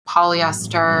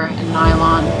polyester and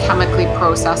nylon, chemically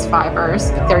processed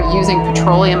fibers. They're using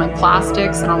petroleum and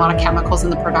plastics and a lot of chemicals in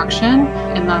the production.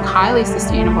 In the highly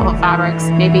sustainable fabrics,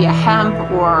 maybe a hemp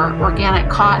or organic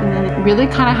cotton, really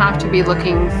kind of have to be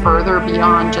looking further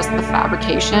beyond just the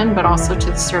fabrication, but also to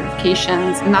the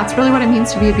certifications. And that's really what it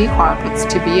means to be a B Corp. It's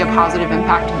to be a positive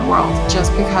impact in the world.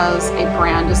 Just because a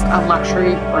brand is a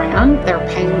luxury brand, they're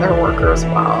paying their workers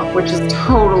well, which is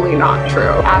totally not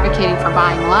true. Advocating for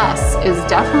buying less is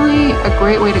definitely a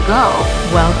great way to go.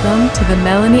 Welcome to the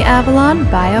Melanie Avalon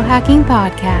Biohacking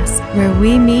Podcast, where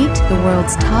we meet the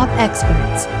world's top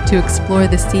experts to explore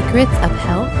the secrets of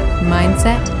health,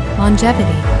 mindset, longevity,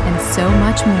 and so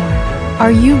much more.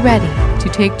 Are you ready to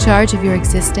take charge of your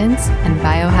existence and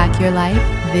biohack your life?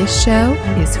 This show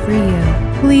is for you.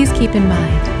 Please keep in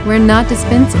mind, we're not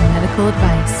dispensing medical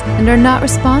advice and are not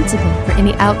responsible for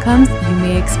any outcomes you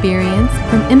may experience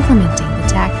from implementing the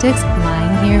tactics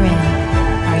lying herein.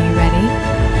 Are you ready?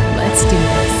 Let's do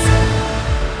this.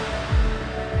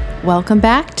 Welcome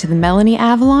back to the Melanie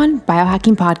Avalon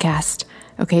Biohacking Podcast.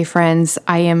 Okay, friends,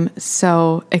 I am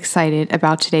so excited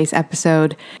about today's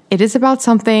episode. It is about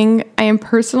something I am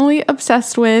personally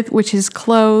obsessed with, which is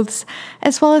clothes,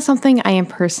 as well as something I am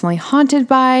personally haunted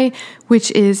by,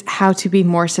 which is how to be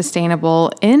more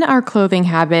sustainable in our clothing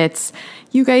habits.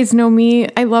 You guys know me.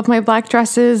 I love my black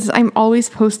dresses. I'm always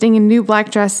posting in new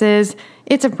black dresses.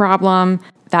 It's a problem.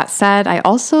 That said, I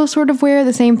also sort of wear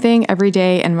the same thing every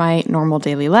day in my normal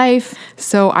daily life.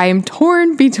 So I am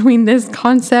torn between this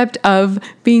concept of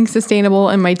being sustainable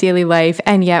in my daily life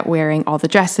and yet wearing all the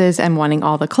dresses and wanting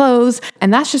all the clothes.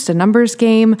 And that's just a numbers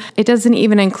game. It doesn't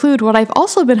even include what I've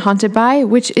also been haunted by,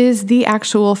 which is the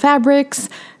actual fabrics,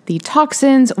 the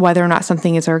toxins, whether or not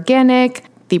something is organic,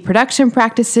 the production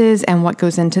practices and what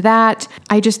goes into that.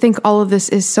 I just think all of this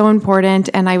is so important,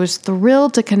 and I was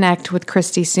thrilled to connect with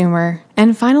Kristi Soomer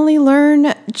and finally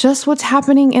learn just what's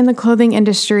happening in the clothing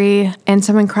industry and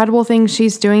some incredible things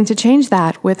she's doing to change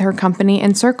that with her company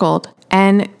Encircled.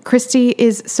 And Kristi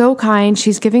is so kind.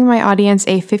 She's giving my audience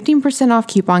a 15% off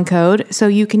coupon code, so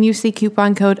you can use the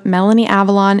coupon code Melanie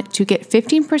Avalon to get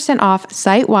 15% off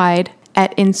site-wide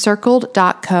at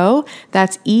encircled.co.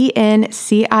 That's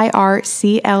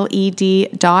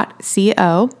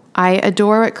encircled.co. I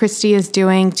adore what Kristi is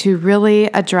doing to really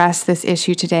address this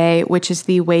issue today, which is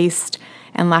the waste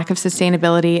and lack of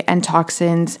sustainability and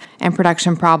toxins and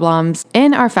production problems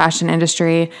in our fashion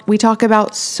industry. We talk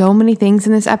about so many things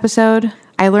in this episode.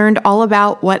 I learned all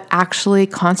about what actually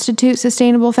constitutes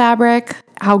sustainable fabric,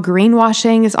 how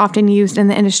greenwashing is often used in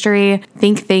the industry,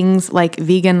 think things like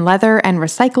vegan leather and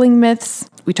recycling myths.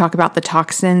 We talk about the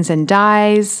toxins and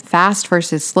dyes, fast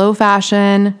versus slow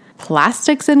fashion,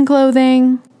 plastics in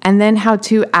clothing, and then how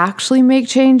to actually make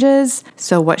changes.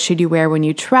 So what should you wear when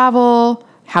you travel?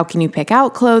 How can you pick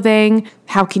out clothing?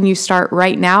 How can you start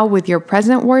right now with your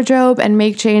present wardrobe and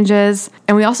make changes?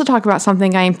 And we also talk about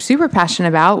something I'm super passionate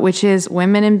about, which is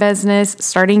women in business,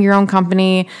 starting your own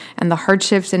company, and the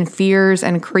hardships and fears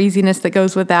and craziness that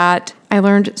goes with that. I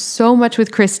learned so much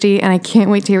with Kristi, and I can't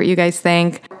wait to hear what you guys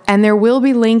think. And there will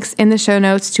be links in the show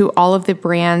notes to all of the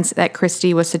brands that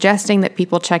Kristi was suggesting that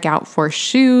people check out for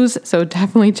shoes. So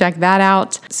definitely check that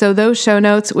out. So those show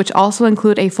notes, which also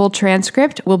include a full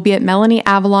transcript, will be at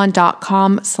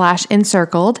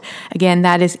melanieavalon.com/encircled. Again,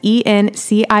 that is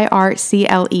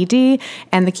ENCIRCLED.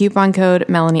 And the coupon code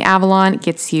MelanieAvalon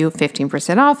gets you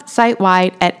 15% off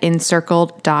site-wide at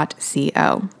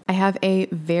encircled.co. I have a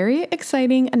very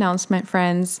exciting announcement,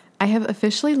 friends. I have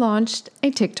officially launched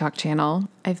a TikTok channel.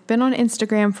 I've been on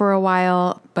Instagram for a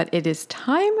while, but it is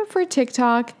time for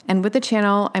TikTok. And with the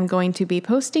channel, I'm going to be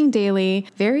posting daily,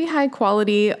 very high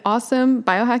quality, awesome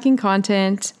biohacking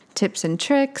content, tips and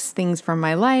tricks, things from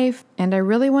my life. And I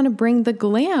really want to bring the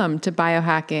glam to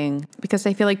biohacking because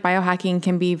I feel like biohacking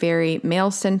can be very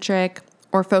male-centric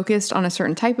or focused on a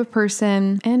certain type of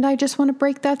person. And I just want to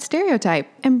break that stereotype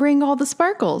and bring all the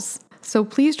sparkles. So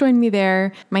please join me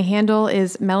there. My handle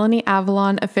is Melanie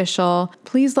Avalon Official.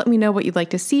 Please let me know what you'd like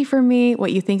to see from me,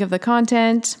 what you think of the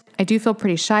content. I do feel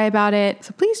pretty shy about it,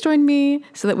 so please join me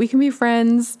so that we can be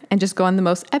friends and just go on the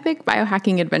most epic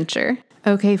biohacking adventure.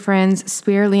 Okay, friends,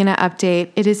 spirulina update.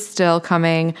 It is still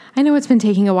coming. I know it's been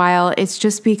taking a while. It's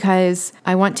just because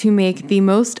I want to make the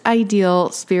most ideal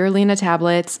spirulina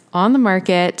tablets on the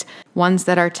market ones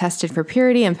that are tested for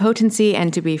purity and potency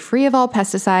and to be free of all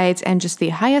pesticides and just the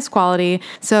highest quality.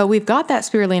 So we've got that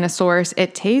spirulina source.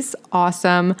 It tastes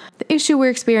awesome. The issue we're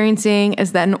experiencing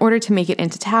is that in order to make it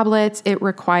into tablets, it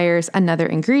requires another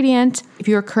ingredient. If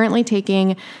you are currently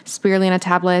taking spirulina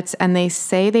tablets and they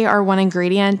say they are one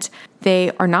ingredient,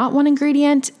 they are not one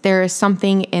ingredient. There is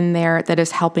something in there that is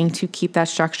helping to keep that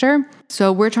structure.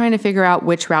 So we're trying to figure out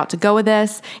which route to go with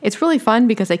this. It's really fun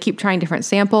because I keep trying different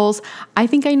samples. I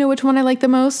think I know which one I like the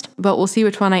most, but we'll see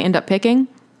which one I end up picking.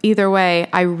 Either way,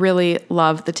 I really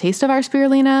love the taste of our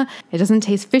spirulina. It doesn't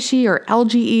taste fishy or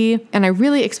algae-y, and I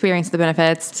really experience the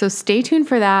benefits. So stay tuned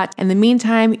for that. In the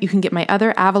meantime, you can get my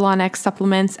other Avalon X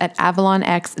supplements at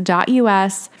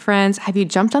avalonx.us. Friends, have you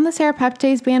jumped on the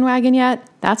serapeptase bandwagon yet?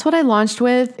 That's what I launched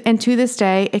with, and to this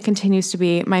day, it continues to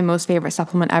be my most favorite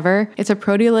supplement ever. It's a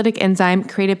proteolytic enzyme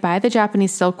created by the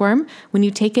Japanese silkworm. When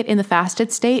you take it in the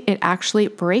fasted state, it actually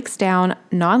breaks down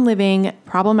non-living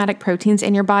problematic proteins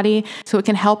in your body, so it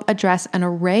can help address an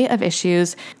array of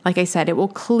issues. Like I said, it will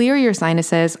clear your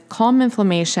sinuses, calm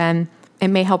inflammation. It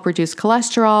may help reduce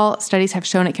cholesterol. Studies have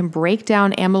shown it can break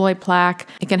down amyloid plaque.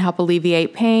 It can help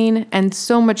alleviate pain, and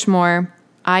so much more.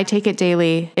 I take it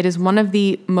daily. It is one of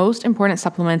the most important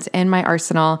supplements in my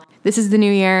arsenal. This is the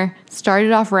new year. Start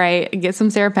it off right. Get some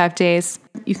serapeptase.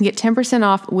 You can get 10%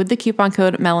 off with the coupon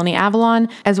code MelanieAvalon,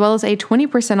 as well as a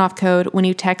 20% off code when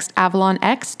you text Avalon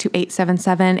X to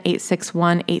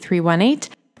 877-861-8318.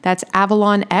 That's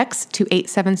Avalon X to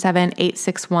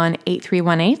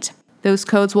 877-861-8318. Those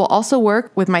codes will also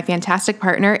work with my fantastic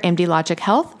partner, MD Logic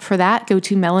Health. For that, go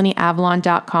to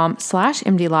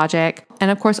melanieavalon.com/MDLogic. And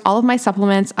of course, all of my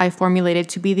supplements I formulated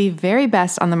to be the very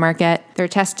best on the market. They're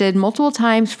tested multiple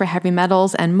times for heavy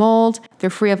metals and mold.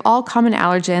 They're free of all common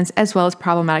allergens as well as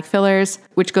problematic fillers,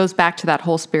 which goes back to that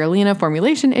whole spirulina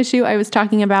formulation issue I was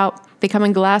talking about. They come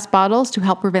in glass bottles to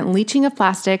help prevent leaching of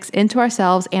plastics into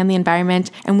ourselves and the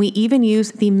environment, and we even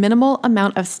use the minimal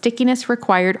amount of stickiness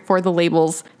required for the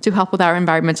labels to help with our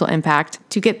environmental impact.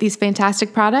 To get these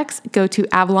fantastic products, go to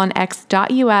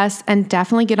avalonx.us and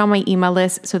definitely get on my email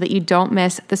list so that you don't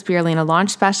miss the spirulina launch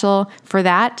special. For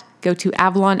that, go to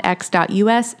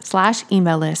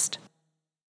avalonx.us/email list.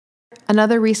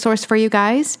 Another resource for you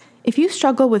guys. If you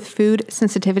struggle with food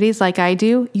sensitivities like I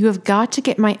do, you have got to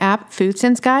get my app Food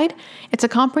Sense Guide. It's a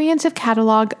comprehensive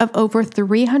catalog of over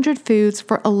 300 foods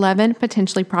for 11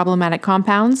 potentially problematic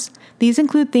compounds. These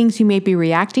include things you may be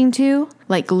reacting to,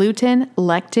 like gluten,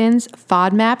 lectins,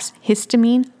 FODMAPs,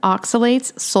 histamine,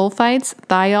 oxalates, sulfites,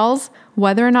 thiols,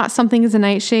 whether or not something is a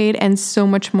nightshade, and so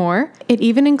much more. It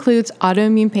even includes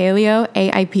autoimmune paleo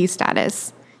AIP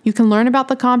status. You can learn about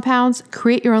the compounds,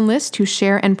 create your own list to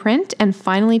share and print, and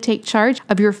finally take charge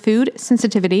of your food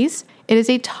sensitivities. It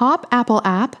is a top Apple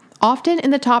app, often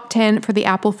in the top 10 for the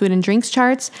Apple food and drinks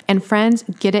charts. And friends,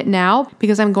 get it now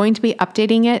because I'm going to be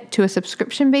updating it to a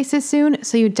subscription basis soon.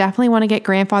 So you definitely want to get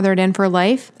grandfathered in for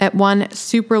life at one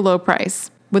super low price.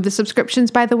 With the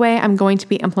subscriptions, by the way, I'm going to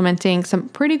be implementing some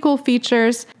pretty cool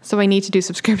features, so I need to do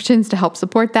subscriptions to help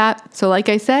support that. So like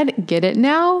I said, get it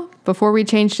now before we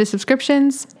change to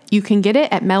subscriptions. You can get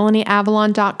it at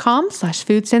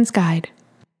melanieavalon.com/foodsenseguide.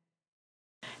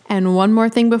 And one more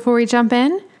thing before we jump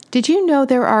in. Did you know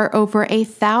there are over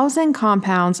 1,000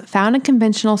 compounds found in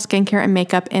conventional skincare and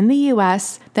makeup in the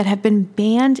US that have been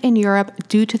banned in Europe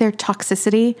due to their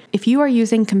toxicity? If you are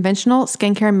using conventional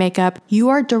skincare and makeup, you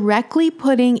are directly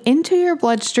putting into your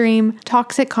bloodstream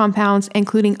toxic compounds,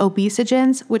 including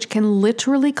obesogens, which can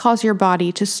literally cause your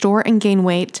body to store and gain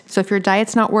weight. So if your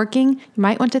diet's not working, you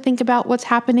might want to think about what's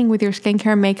happening with your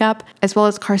skincare and makeup, as well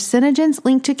as carcinogens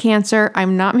linked to cancer.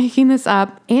 I'm not making this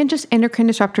up, and just endocrine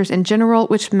disruptors in general,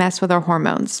 which mess with our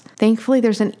hormones. Thankfully,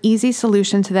 there's an easy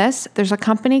solution to this. There's a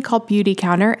company called Beauty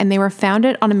Counter, and they were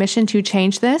founded on a mission to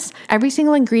change this. Every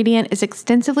single ingredient is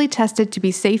extensively tested to be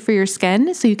safe for your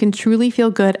skin, so you can truly feel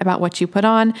good about what you put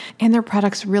on, and their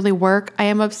products really work. I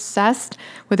am obsessed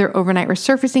with their overnight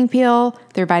resurfacing peel,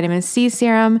 their vitamin C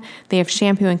serum. They have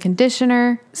shampoo and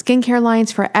conditioner, skincare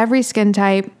lines for every skin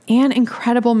type, and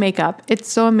incredible makeup.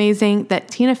 It's so amazing that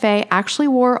Tina Fey actually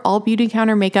wore all Beauty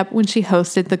Counter makeup when she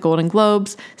hosted the Golden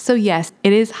Globes. So yes,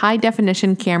 it is high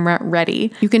definition camera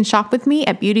ready. You can shop with me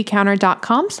at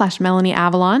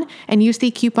beautycounter.com/MelanieAvalon and use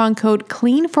the coupon code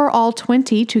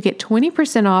CLEANFORALL20 to get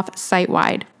 20% off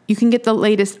site-wide. You can get the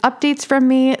latest updates from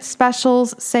me,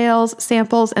 specials, sales,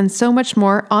 samples, and so much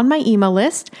more on my email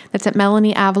list. That's at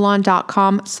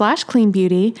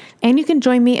melanieavalon.com/cleanbeauty. And you can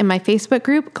join me in my Facebook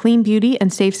group, Clean Beauty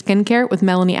and Safe Skincare with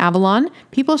Melanie Avalon.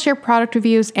 People share product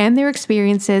reviews and their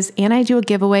experiences, and I do a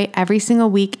giveaway every single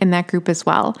week in that group as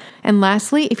well. And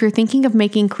lastly, if you're thinking of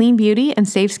making clean beauty and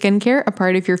safe skincare a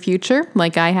part of your future,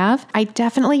 like I have, I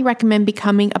definitely recommend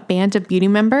becoming a Band of Beauty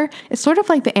member. It's sort of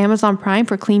like the Amazon Prime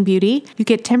for clean beauty. You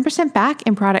get 10% back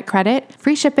in product credit,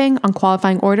 free shipping on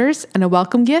qualifying orders, and a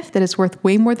welcome gift that is worth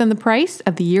way more than the price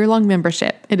of the year-long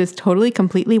membership. It is totally,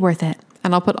 completely worth it.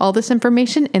 And I'll put all this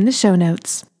information in the show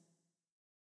notes.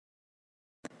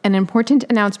 An important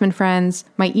announcement, friends.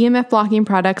 My EMF blocking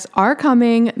products are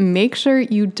coming. Make sure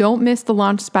you don't miss the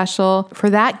launch special.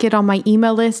 For that, get on my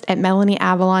email list at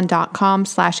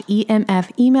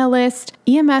melanieavalon.com/EMF email list.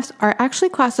 EMFs are actually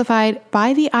classified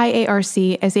by the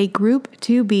IARC as a group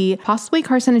 2B, possibly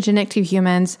carcinogenic to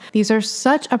humans. These are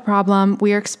such a problem.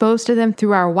 We are exposed to them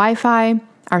through our Wi-Fi,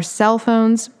 our cell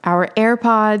phones, our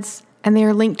AirPods, and they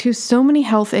are linked to so many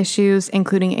health issues,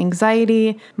 including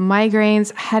anxiety,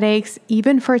 migraines, headaches,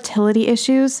 even fertility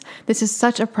issues. This is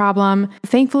such a problem.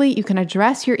 Thankfully, you can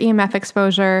address your EMF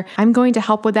exposure. I'm going to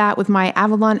help with that with my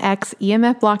Avalon X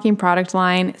EMF blocking product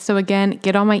line. So again,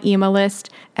 get on my email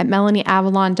list at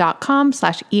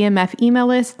melanieavalon.com/EMF email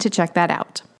list to check that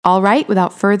out. All right,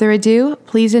 without further ado,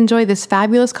 please enjoy this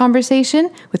fabulous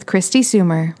conversation with Kristi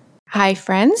Soomer. Hi,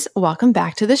 friends. Welcome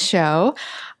back to the show.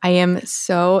 I am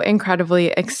so incredibly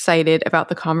excited about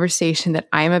the conversation that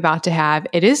I am about to have.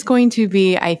 It is going to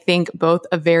be, I think, both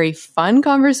a very fun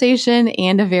conversation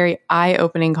and a very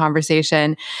eye-opening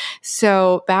conversation.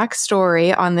 So,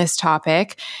 backstory on this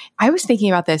topic, I was thinking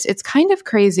about this. It's kind of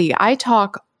crazy. I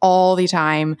talk all the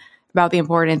time about the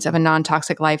importance of a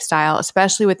non-toxic lifestyle,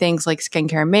 especially with things like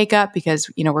skincare and makeup, because,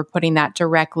 we're putting that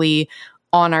directly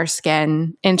on our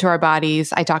skin, into our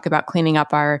bodies. I talk about cleaning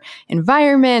up our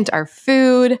environment, our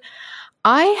food.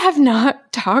 I have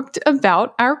not talked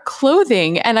about our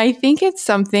clothing. And I think it's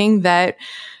something that,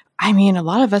 a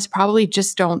lot of us probably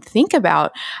just don't think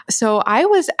about. So I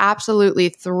was absolutely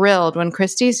thrilled when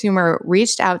Kristi Soomer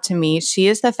reached out to me. She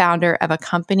is the founder of a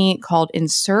company called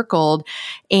Encircled.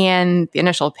 And the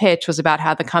initial pitch was about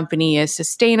how the company is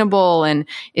sustainable and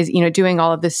is, doing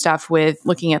all of this stuff with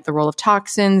looking at the role of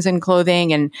toxins in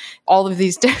clothing and all of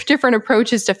these different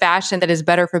approaches to fashion that is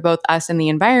better for both us and the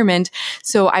environment.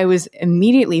 So I was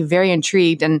immediately very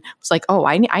intrigued and was like, oh,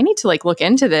 I need to look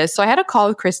into this. So I had a call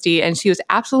with Kristi and she was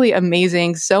absolutely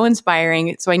amazing, so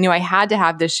inspiring. So I knew I had to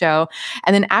have this show.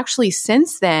 And then actually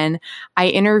since then, I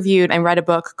interviewed and read a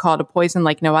book called A Poison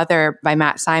Like No Other by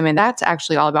Matt Simon. That's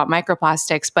actually all about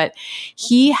microplastics, but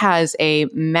he has a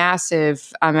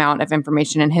massive amount of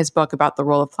information in his book about the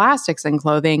role of plastics in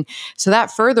clothing. So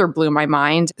that further blew my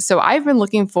mind. So I've been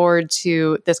looking forward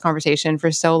to this conversation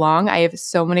for so long. I have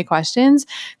so many questions.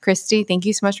 Kristi, thank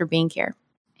you so much for being here.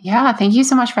 Yeah, thank you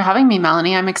so much for having me,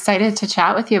 Melanie. I'm excited to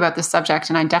chat with you about this subject,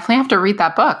 and I definitely have to read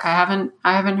that book. I haven't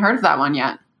heard of that one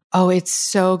yet. Oh, it's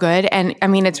so good. And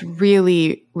it's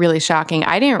really, really shocking.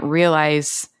 I didn't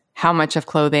realize how much of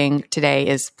clothing today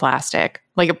is plastic.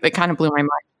 It kind of blew my mind.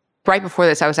 Right before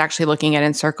this, I was actually looking at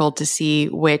Encircled to see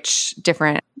which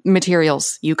different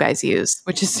materials you guys use,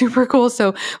 which is super cool.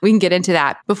 So we can get into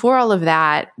that. Before all of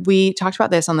that, we talked about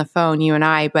this on the phone, you and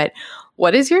I, but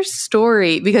what is your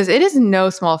story? Because it is no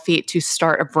small feat to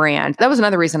start a brand. That was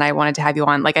another reason I wanted to have you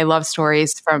on. I love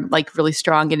stories from really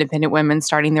strong independent women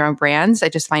starting their own brands. I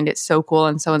just find it so cool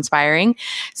and so inspiring.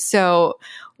 So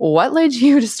what led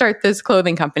you to start this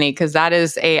clothing company? Because that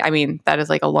is a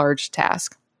large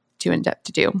task. Too in-depth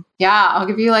to do. Yeah, I'll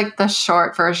give you the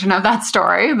short version of that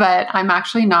story, but I'm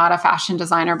actually not a fashion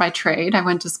designer by trade. I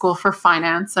went to school for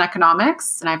finance and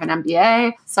economics, and I have an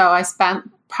MBA. So I spent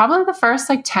probably the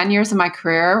first 10 years of my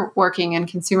career working in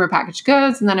consumer packaged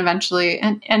goods, and then eventually,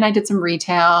 and I did some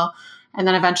retail, and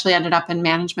then eventually ended up in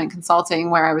management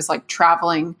consulting where I was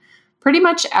traveling pretty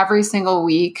much every single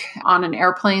week on an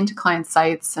airplane to client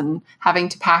sites and having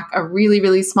to pack a really,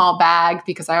 really small bag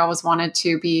because I always wanted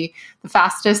to be the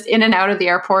fastest in and out of the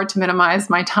airport to minimize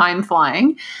my time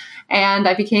flying. And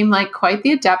I became quite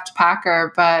the adept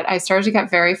packer, but I started to get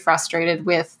very frustrated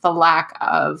with the lack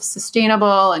of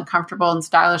sustainable and comfortable and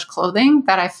stylish clothing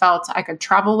that I felt I could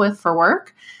travel with for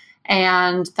work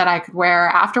and that I could wear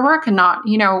after work and not,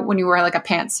 when you wear a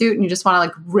pantsuit and you just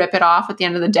want to rip it off at the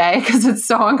end of the day because it's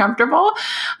so uncomfortable.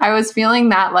 I was feeling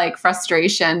that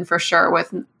frustration for sure with,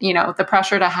 the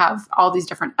pressure to have all these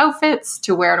different outfits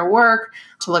to wear to work,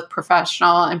 to look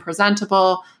professional and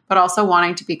presentable, but also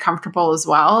wanting to be comfortable as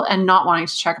well and not wanting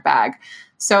to check a bag.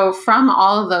 So from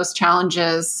all of those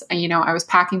challenges, I was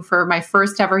packing for my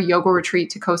first ever yoga retreat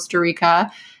to Costa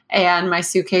Rica and my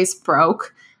suitcase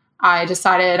broke. I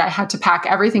decided I had to pack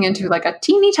everything into like a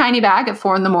teeny tiny bag at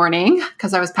 4 a.m.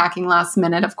 because I was packing last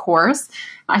minute, of course.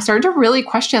 I started to really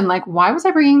question, like, why was I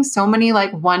bringing so many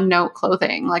like one note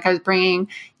clothing? Like I was bringing,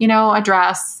 a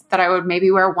dress that I would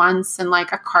maybe wear once and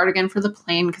like a cardigan for the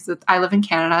plane because I live in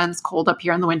Canada and it's cold up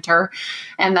here in the winter.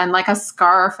 And then like a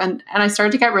scarf. And I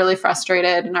started to get really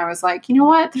frustrated. And I was like, you know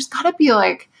what? There's got to be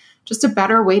like just a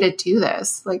better way to do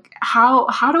this. Like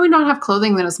how do we not have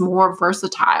clothing that is more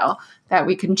versatile, that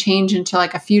we can change into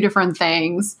like a few different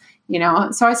things,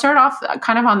 So I started off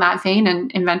kind of on that vein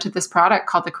and invented this product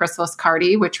called the Chrysalis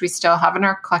Cardi, which we still have in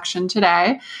our collection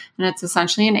today. And it's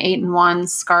essentially an 8-in-1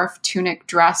 scarf, tunic,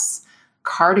 dress,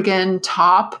 cardigan,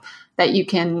 top that you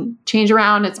can change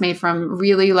around. It's made from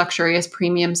really luxurious,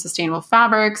 premium, sustainable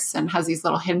fabrics and has these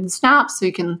little hidden snaps so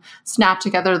you can snap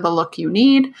together the look you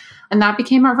need. And that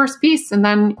became our first piece. And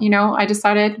then, I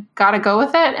decided, gotta go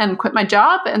with it and quit my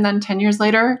job. And then 10 years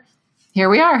later, here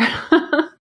we are.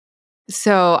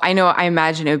 So I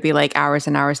imagine it would be like hours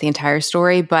and hours, the entire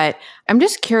story, but I'm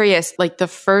just curious, like the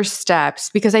first steps,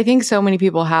 because I think so many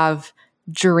people have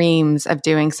dreams of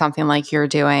doing something like you're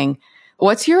doing.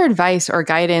 What's your advice or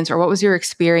guidance, or what was your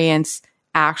experience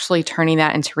actually turning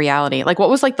that into reality? Like what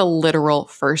was like the literal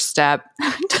first step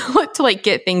to like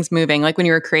get things moving, like when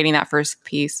you were creating that first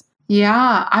piece?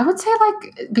 Yeah, I would say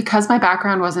like, because my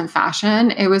background was in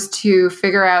fashion, it was to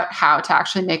figure out how to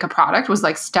actually make a product was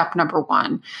like step number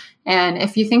one. And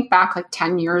if you think back like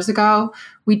 10 years ago,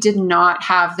 we did not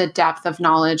have the depth of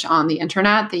knowledge on the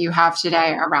internet that you have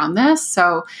today around this.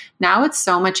 So now it's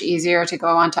so much easier to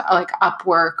go onto like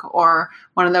Upwork or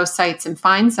one of those sites and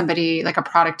find somebody like a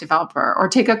product developer, or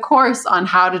take a course on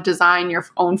how to design your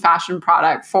own fashion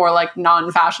product for like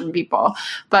non-fashion people.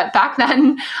 But back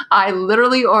then, I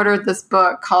literally ordered this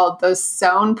book called The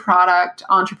Sewn Product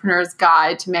Entrepreneur's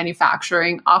Guide to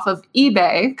Manufacturing off of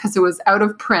eBay because it was out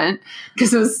of print,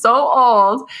 because it was so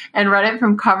old, and read it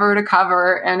from cover to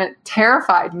cover. And it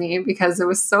terrified me because it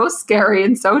was so scary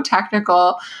and so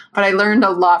technical. But I learned a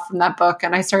lot from that book,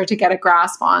 and I started to get a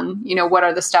grasp on, what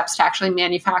are the steps to actually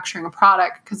manufacturing a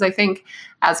product. Because I think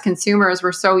as consumers,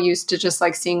 we're so used to just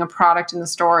like seeing a product in the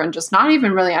store and just not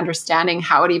even really understanding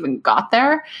how it even got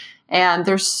there. And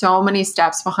there's so many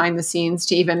steps behind the scenes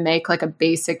to even make like a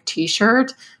basic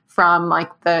t-shirt, from like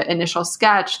the initial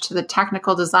sketch to the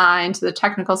technical design, to the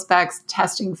technical specs,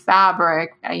 testing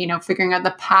fabric, figuring out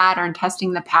the pattern,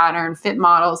 testing the pattern, fit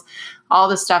models, all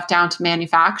this stuff down to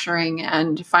manufacturing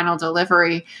and final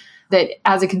delivery that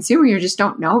as a consumer, you just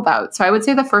don't know about. So I would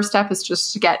say the first step is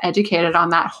just to get educated on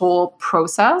that whole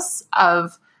process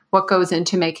of what goes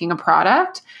into making a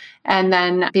product. And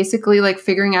then basically like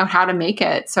figuring out how to make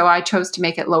it. So I chose to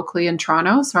make it locally in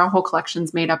Toronto. So our whole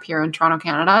collection's made up here in Toronto,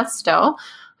 Canada still.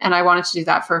 And I wanted to do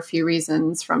that for a few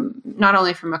reasons, from not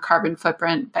only from a carbon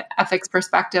footprint, but ethics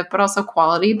perspective, but also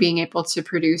quality, being able to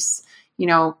produce,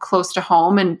 close to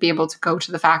home and be able to go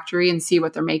to the factory and see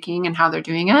what they're making and how they're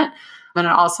doing it. And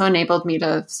it also enabled me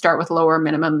to start with lower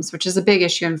minimums, which is a big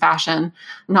issue in fashion,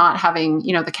 not having,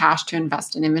 the cash to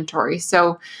invest in inventory.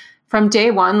 So from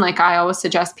day one, like I always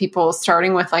suggest people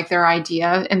starting with like their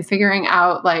idea and figuring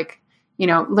out like,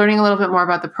 learning a little bit more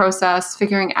about the process,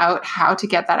 figuring out how to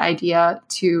get that idea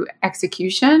to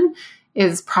execution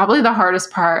is probably the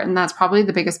hardest part. And that's probably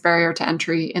the biggest barrier to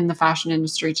entry in the fashion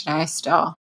industry today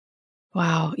still.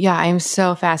 Wow. Yeah, I'm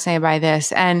so fascinated by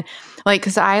this. And like,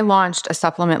 because I launched a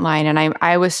supplement line and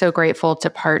I was so grateful to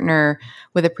partner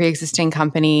with a pre-existing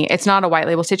company. It's not a white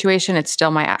label situation. It's still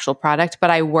my actual product, but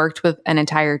I worked with an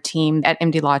entire team at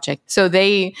MD Logic. So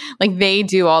they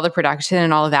do all the production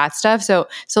and all of that stuff. So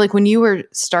like when you were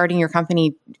starting your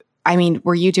company,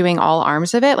 were you doing all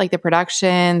arms of it? Like the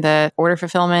production, the order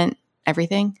fulfillment,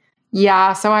 everything?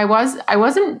 Yeah, so I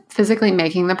wasn't physically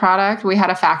making the product. We had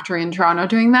a factory in Toronto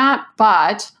doing that,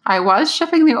 but I was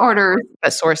shipping the orders.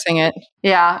 But sourcing it.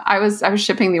 Yeah, I was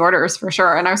shipping the orders for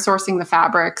sure. And I was sourcing the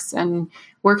fabrics and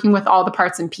working with all the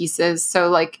parts and pieces. So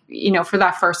like, for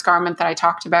that first garment that I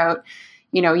talked about,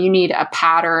 you need a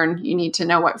pattern, you need to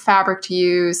know what fabric to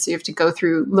use. So you have to go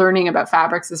through learning about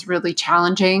fabrics is really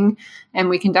challenging. And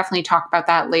we can definitely talk about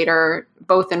that later,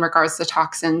 both in regards to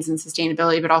toxins and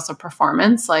sustainability, but also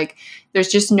performance. Like there's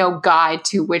just no guide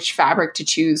to which fabric to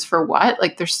choose for what.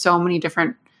 Like there's so many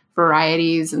different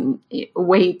varieties and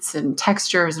weights and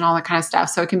textures and all that kind of stuff.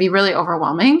 So it can be really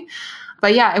overwhelming.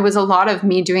 But yeah, it was a lot of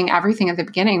me doing everything at the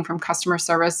beginning, from customer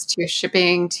service to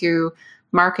shipping to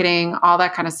marketing, all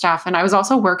that kind of stuff. And I was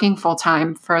also working full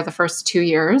time for the first 2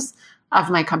 years. of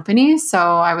my company. So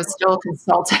I was still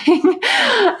consulting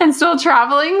and still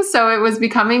traveling. So it was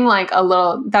becoming like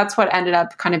that's what ended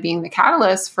up kind of being the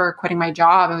catalyst for quitting my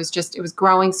job. It was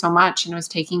growing so much and it was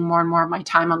taking more and more of my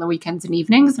time on the weekends and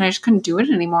evenings, and I just couldn't do it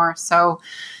anymore. So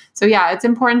yeah, it's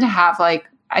important to have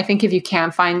I think if you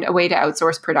can find a way to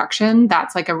outsource production,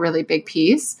 that's like a really big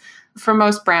piece. For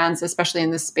most brands, especially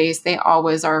in this space, they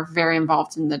always are very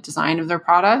involved in the design of their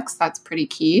products. That's pretty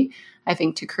key, I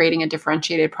think, to creating a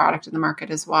differentiated product in the market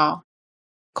as well.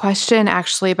 Question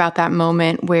actually about that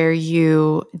moment where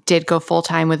you did go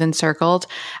full-time with Encircled.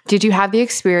 Did you have the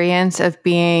experience of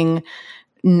being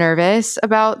nervous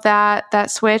about that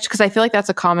switch? Because I feel like that's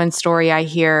a common story I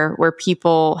hear where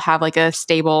people have like a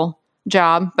stable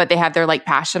job, but they have their like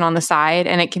passion on the side.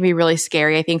 And it can be really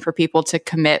scary, I think, for people to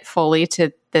commit fully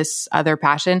to this other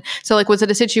passion. So like, was it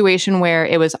a situation where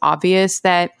it was obvious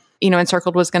that,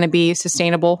 Encircled was going to be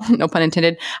sustainable, no pun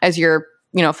intended, as your,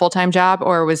 full-time job?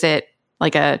 Or was it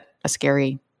like a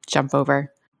scary jump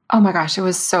over? Oh my gosh, it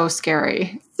was so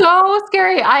scary. So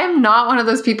scary. I am not one of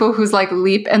those people who's like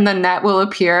leap and the net will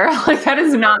appear. Like that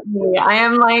is not me. I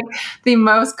am like the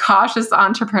most cautious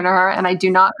entrepreneur, and I do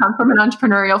not come from an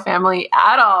entrepreneurial family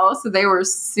at all. So they were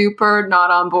super not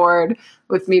on board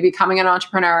with me becoming an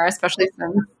entrepreneur, especially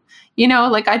since,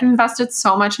 I'd invested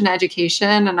so much in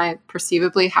education and I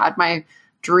perceivably had my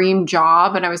dream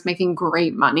job and I was making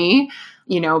great money,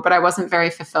 but I wasn't very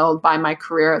fulfilled by my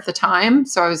career at the time.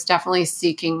 So I was definitely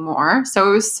seeking more. So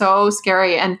it was so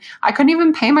scary. And I couldn't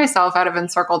even pay myself out of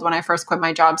Encircled when I first quit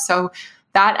my job. So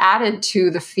that added to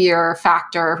the fear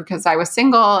factor because I was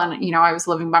single and, I was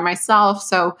living by myself.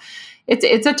 So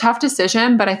it's a tough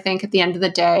decision. But I think at the end of the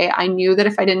day, I knew that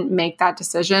if I didn't make that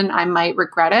decision, I might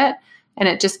regret it. And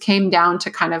it just came down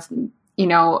to kind of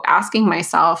asking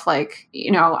myself, I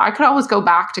could always go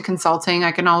back to consulting.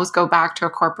 I can always go back to a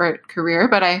corporate career,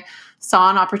 but I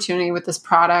saw an opportunity with this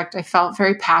product. I felt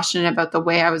very passionate about the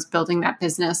way I was building that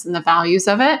business and the values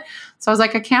of it. So I was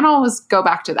like, I can't always go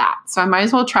back to that. So I might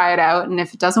as well try it out. And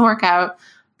if it doesn't work out,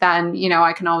 then,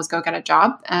 I can always go get a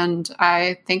job. And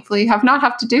I thankfully have not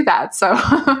had to do that. So,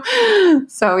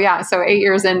 so 8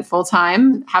 years in full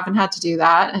time, haven't had to do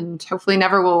that. And hopefully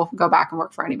never will go back and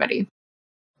work for anybody.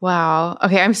 Wow.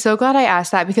 Okay. I'm so glad I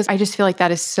asked that because I just feel like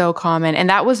that is so common. And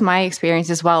that was my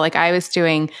experience as well. Like I was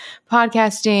doing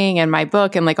podcasting and my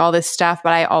book and like all this stuff,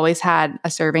 but I always had a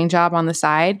serving job on the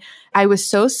side. I was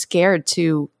so scared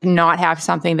to not have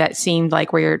something that seemed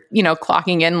like where you're,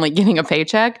 clocking in, like getting a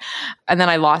paycheck. And then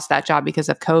I lost that job because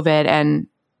of COVID. And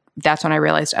that's when I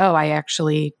realized, oh, I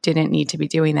actually didn't need to be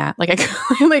doing that. Like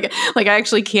I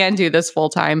actually can do this full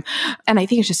time. And I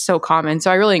think it's just so common. So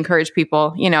I really encourage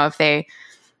people, if they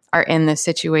are in this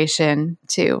situation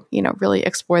to, really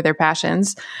explore their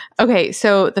passions. Okay.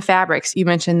 So the fabrics, you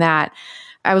mentioned that.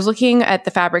 I was looking at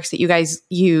the fabrics that you guys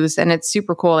use and it's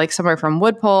super cool. Like some are from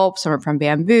wood pulp, some are from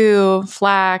bamboo,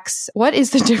 flax. What is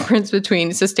the difference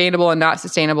between sustainable and not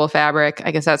sustainable fabric?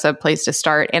 I guess that's a place to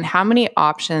start. And how many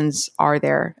options are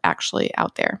there actually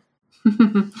out there?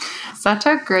 Such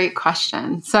a great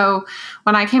question. So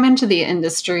when I came into the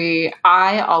industry,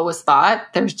 I always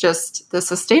thought there's just the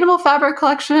sustainable fabric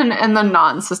collection and the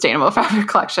non-sustainable fabric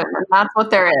collection. And that's what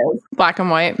there is. Black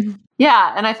and white.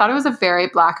 Yeah. And I thought it was a very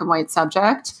black and white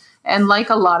subject. And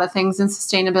like a lot of things in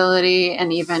sustainability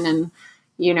and even in,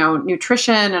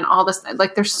 nutrition and all this,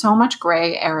 like there's so much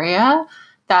gray area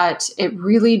that it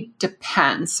really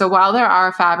depends. So while there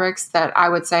are fabrics that I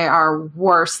would say are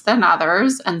worse than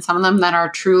others, and some of them that are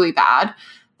truly bad,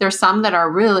 there's some that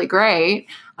are really great,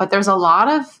 but there's a lot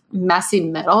of messy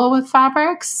middle with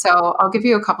fabrics. So I'll give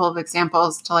you a couple of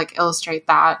examples to like illustrate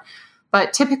that.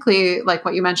 But typically, like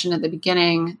what you mentioned at the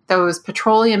beginning, those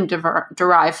petroleum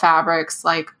derived fabrics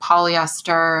like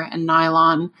polyester and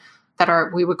nylon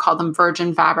we would call them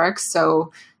virgin fabrics.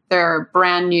 So they're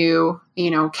brand new,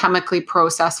 chemically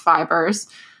processed fibers.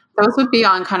 Those would be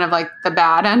on kind of like the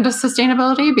bad end of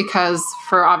sustainability because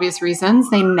for obvious reasons,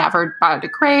 they never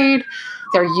biodegrade.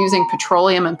 They're using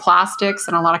petroleum and plastics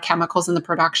and a lot of chemicals in the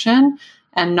production,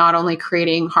 and not only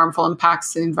creating harmful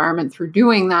impacts to the environment through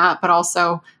doing that, but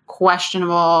also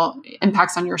questionable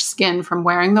impacts on your skin from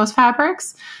wearing those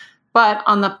fabrics. But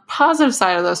on the positive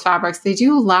side of those fabrics, they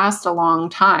do last a long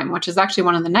time, which is actually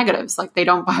one of the negatives. Like they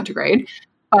don't biodegrade.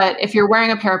 But if you're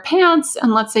wearing a pair of pants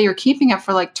and let's say you're keeping it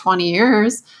for like 20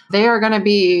 years, they are going to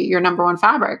be your number one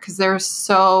fabric because they're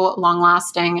so long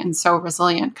lasting and so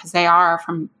resilient because they are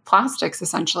from plastics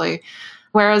essentially.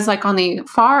 Whereas like on the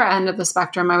far end of the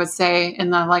spectrum, I would say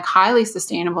in the like highly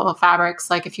sustainable fabrics,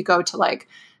 like if you go to like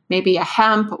maybe a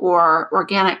hemp or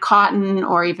organic cotton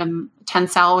or even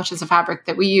tencel, which is a fabric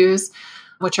that we use,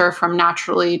 which are from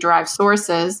naturally derived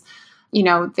sources,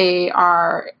 they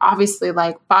are obviously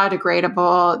like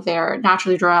biodegradable. They're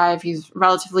naturally derived, use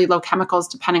relatively low chemicals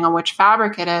depending on which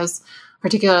fabric it is.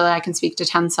 Particularly, I can speak to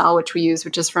Tencel, which we use,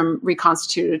 which is from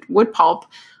reconstituted wood pulp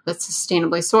that's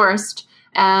sustainably sourced.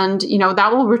 And,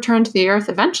 that will return to the earth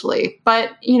eventually.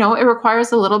 But, it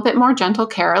requires a little bit more gentle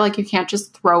care. Like you can't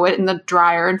just throw it in the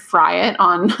dryer and fry it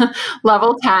on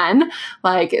level 10.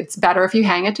 Like it's better if you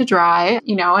hang it to dry,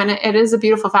 and it is a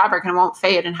beautiful fabric and it won't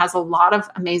fade and has a lot of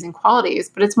amazing qualities,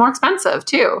 but it's more expensive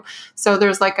too. So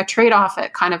there's like a trade-off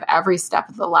at kind of every step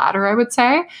of the ladder, I would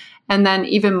say. And then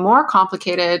even more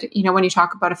complicated, when you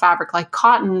talk about a fabric like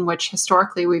cotton, which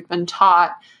historically we've been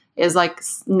taught is like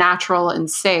natural and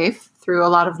safe through a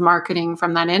lot of marketing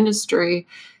from that industry,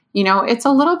 it's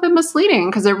a little bit misleading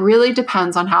because it really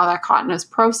depends on how that cotton is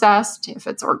processed, if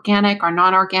it's organic or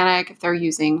non-organic, if they're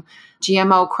using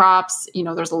GMO crops.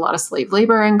 There's a lot of slave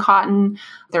labor in cotton.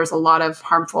 There's a lot of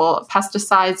harmful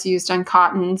pesticides used on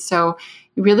cotton. So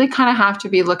you really kind of have to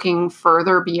be looking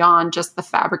further beyond just the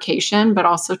fabrication, but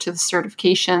also to the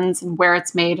certifications and where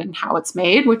it's made and how it's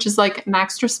made, which is like an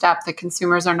extra step that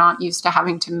consumers are not used to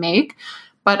having to make.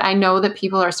 But I know that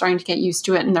people are starting to get used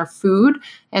to it in their food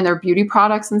and their beauty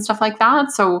products and stuff like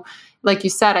that. So like you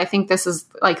said, I think this is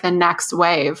like the next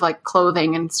wave, like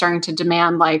clothing and starting to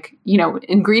demand like,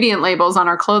 ingredient labels on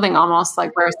our clothing, almost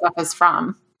like where stuff is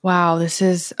from. Wow, this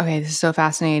is so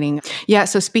fascinating. Yeah,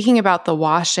 so speaking about the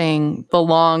washing, the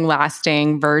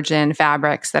long-lasting virgin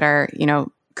fabrics that are,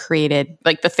 created,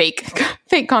 like the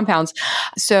fake compounds.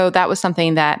 So that was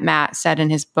something that Matt said in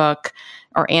his book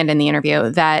and in the interview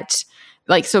that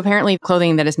so apparently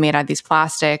clothing that is made out of these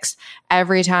plastics,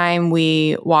 every time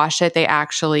we wash it, they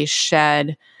actually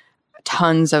shed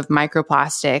tons of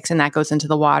microplastics, and that goes into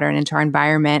the water and into our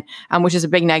environment, which is a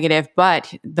big negative.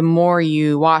 But the more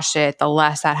you wash it, the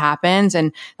less that happens.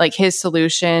 And like his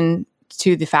solution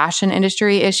to the fashion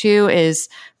industry issue is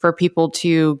for people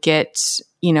to get,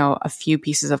 a few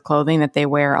pieces of clothing that they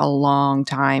wear a long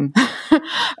time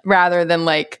rather than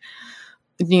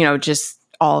just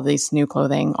all of these new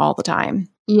clothing all the time.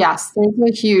 Yes,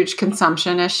 there's a huge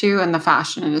consumption issue in the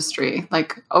fashion industry,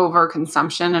 like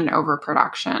overconsumption and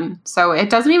overproduction. So it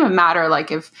doesn't even matter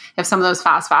like if some of those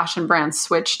fast fashion brands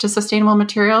switch to sustainable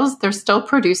materials, they're still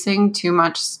producing too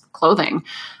much clothing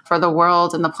for the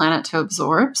world and the planet to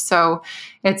absorb. So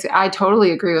I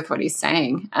totally agree with what he's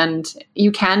saying. And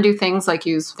you can do things like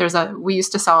we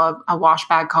used to sell a wash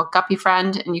bag called Guppy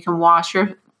Friend, and you can wash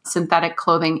your synthetic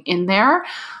clothing in there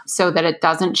so that it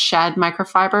doesn't shed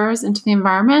microfibers into the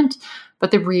environment. But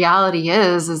the reality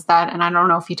is that, and I don't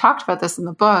know if you talked about this in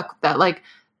the book, that like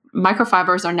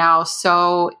microfibers are now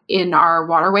so in our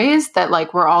waterways that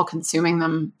like we're all consuming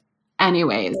them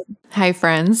anyways. Hi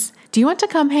friends. Do you want to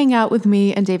come hang out with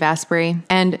me and Dave Asprey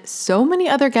and so many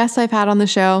other guests I've had on the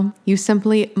show? You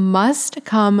simply must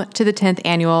come to the 10th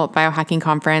annual Biohacking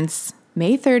Conference,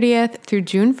 May 30th through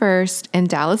June 1st in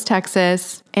Dallas,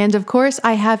 Texas. And of course,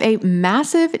 I have a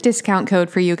massive discount code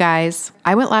for you guys.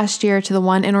 I went last year to the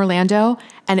one in Orlando,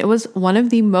 and it was one of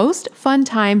the most fun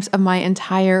times of my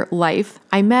entire life.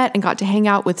 I met and got to hang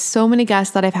out with so many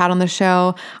guests that I've had on the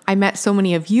show. I met so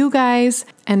many of you guys.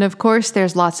 And of course,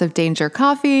 there's lots of Danger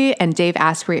coffee and Dave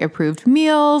Asprey approved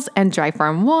meals and dry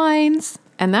farm wines.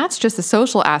 And that's just the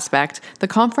social aspect. The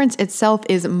conference itself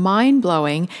is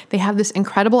mind-blowing. They have this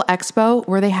incredible expo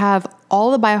where they have all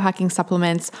the biohacking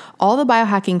supplements, all the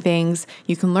biohacking things.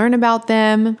 You can learn about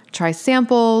them, try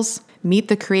samples, meet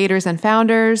the creators and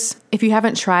founders. If you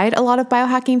haven't tried a lot of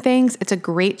biohacking things, it's a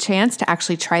great chance to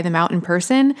actually try them out in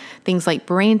person. Things like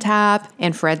brain tap,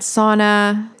 infrared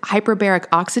sauna, hyperbaric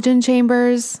oxygen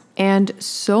chambers, and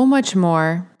so much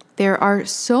more. There are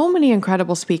so many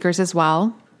incredible speakers as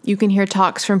well. You can hear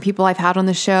talks from people I've had on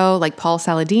the show like Paul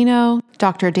Saladino,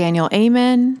 Dr. Daniel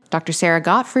Amen, Dr. Sarah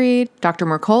Gottfried, Dr.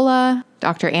 Mercola,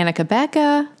 Dr. Annika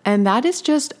Becca, and that is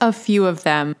just a few of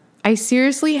them. I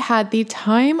seriously had the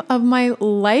time of my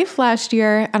life last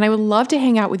year, and I would love to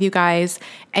hang out with you guys.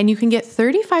 And you can get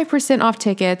 35% off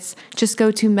tickets. Just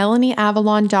go to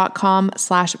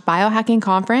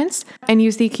melanieavalon.com/biohackingconference and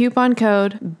use the coupon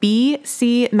code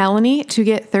BCMelanie to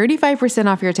get 35%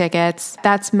 off your tickets.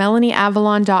 That's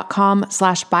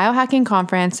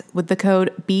melanieavalon.com/biohackingconference with the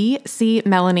code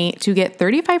BCMelanie to get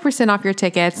 35% off your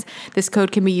tickets. This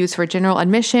code can be used for general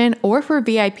admission or for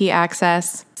VIP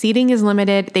access. Seating is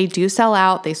limited. They do sell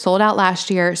out. They sold out last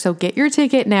year, so get your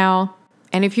ticket now.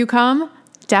 And if you come,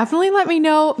 definitely let me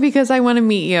know because I want to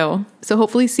meet you. So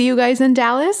hopefully see you guys in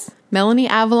Dallas.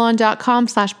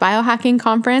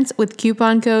 melanieavalon.com/biohackingconference with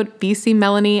coupon code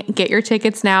BCMelanie. Get your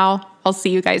tickets now. I'll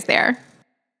see you guys there.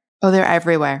 Oh, they're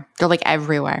everywhere. They're like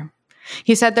everywhere.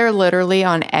 He said they're literally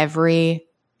on every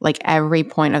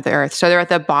point of the earth. So they're at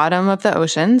the bottom of the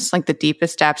oceans, like the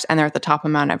deepest depths, and they're at the top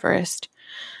of Mount Everest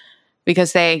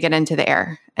because they get into the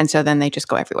air. And so then they just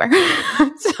go everywhere.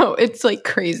 So it's like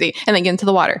crazy. And they get into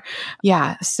the water.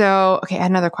 Yeah. So, okay, I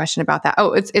had another question about that.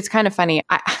 Oh, it's kind of funny.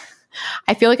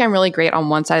 I feel like I'm really great on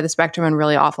one side of the spectrum and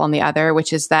really awful on the other,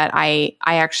 which is that I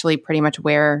actually pretty much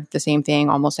wear the same thing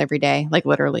almost every day, like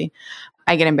literally.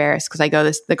 I get embarrassed because I go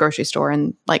to the grocery store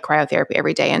and like cryotherapy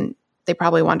every day, and they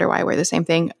probably wonder why I wear the same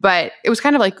thing. But it was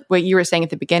kind of like what you were saying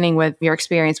at the beginning with your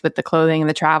experience with the clothing and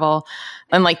the travel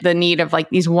and like the need of like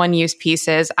these one-use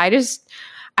pieces. I just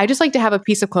like to have a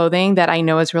piece of clothing that I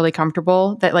know is really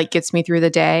comfortable, that like gets me through the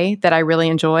day, that I really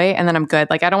enjoy, and then I'm good.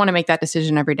 Like I don't want to make that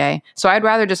decision every day. So I'd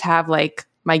rather just have like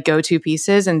my go-to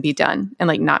pieces and be done and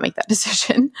like not make that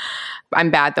decision.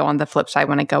 I'm bad though on the flip side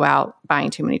when I go out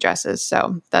buying too many dresses.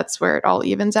 So that's where it all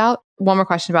evens out. One more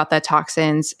question about the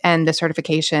toxins and the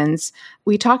certifications.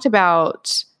 We talked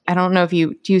about, I don't know if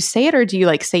do you say it or do you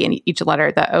like say in each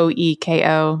letter, the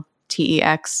OEKOTEX?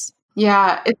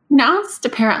 Yeah, it's pronounced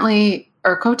apparently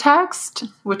Urcotext,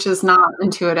 which is not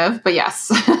intuitive, but yes.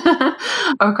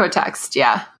 Urcotext,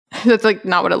 yeah. That's like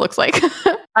not what it looks like.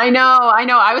 I know.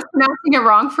 I was pronouncing it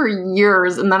wrong for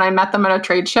years, and then I met them at a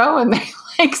trade show, and they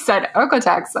like said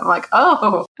Urcotext. I'm like,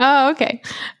 oh. Oh, okay.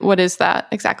 What is that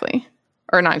exactly?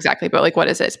 Or not exactly, but like what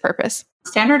is its purpose?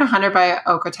 Standard 100 by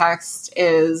Urcotext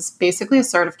is basically a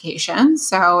certification.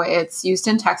 So it's used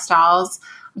in textiles.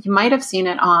 You might have seen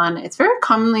it it's very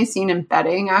commonly seen in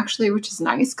bedding, actually, which is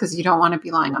nice because you don't want to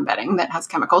be lying on bedding that has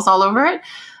chemicals all over it.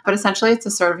 But essentially, it's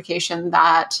a certification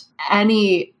that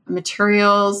any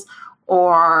materials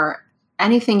or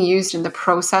anything used in the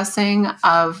processing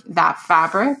of that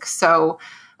fabric, so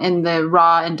in the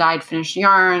raw and dyed finished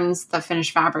yarns, the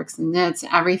finished fabrics and knits,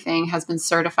 everything has been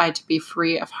certified to be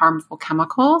free of harmful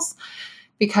chemicals.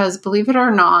 Because believe it or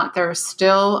not, there's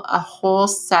still a whole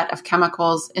set of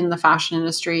chemicals in the fashion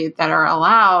industry that are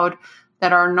allowed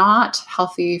that are not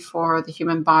healthy for the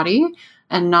human body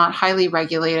and not highly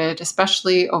regulated,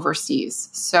 especially overseas.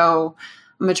 So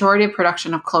a majority of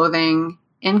production of clothing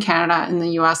in Canada and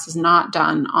the US is not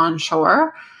done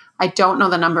onshore. I don't know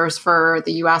the numbers for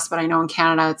the US, but I know in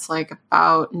Canada, it's like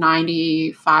about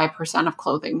 95% of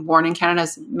clothing worn in Canada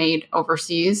is made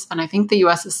overseas. And I think the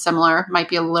US is similar, might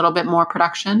be a little bit more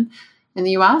production in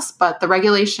the US, but the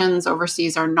regulations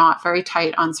overseas are not very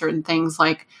tight on certain things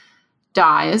like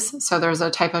dyes. So there's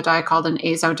a type of dye called an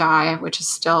azo dye, which is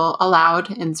still allowed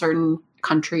in certain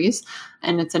countries,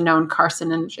 and it's a known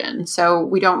carcinogen. So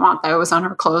we don't want those on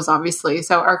our clothes, obviously.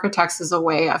 So Urcotext is a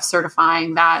way of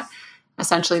certifying that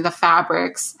essentially the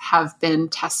fabrics have been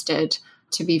tested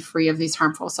to be free of these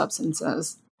harmful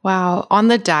substances. Wow. On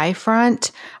the dye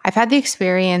front, I've had the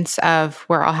experience of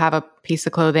where I'll have a piece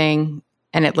of clothing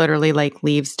and it literally like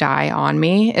leaves dye on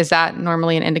me. Is that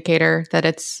normally an indicator that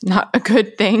it's not a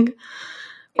good thing?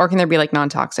 Or can there be like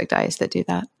non-toxic dyes that do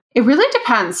that? It really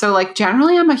depends. So like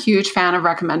generally, I'm a huge fan of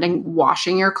recommending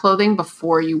washing your clothing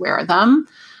before you wear them,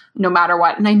 no matter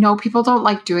what. And I know people don't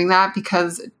like doing that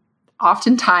because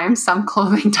oftentimes some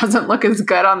clothing doesn't look as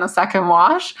good on the second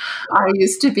wash. I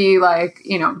used to be like,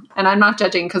 and I'm not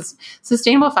judging because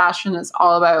sustainable fashion is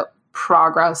all about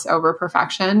progress over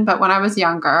perfection. But when I was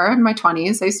younger, in my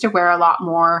 20s, I used to wear a lot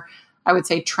more, I would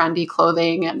say, trendy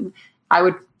clothing. And I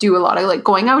would do a lot of like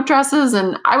going out dresses,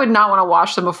 and I would not want to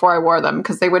wash them before I wore them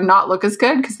because they would not look as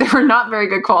good because they were not very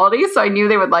good quality. So I knew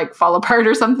they would like fall apart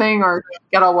or something or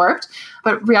get all warped.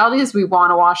 But reality is we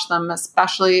want to wash them,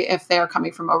 especially if they are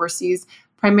coming from overseas,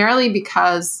 primarily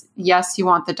because yes, you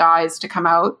want the dyes to come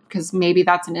out because maybe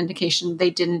that's an indication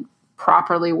they didn't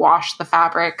properly wash the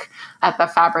fabric at the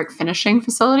fabric finishing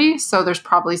facility. So there's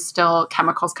probably still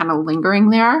chemicals kind of lingering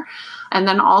there. And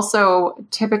then also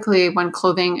typically when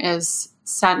clothing is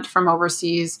sent from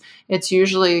overseas, it's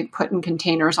usually put in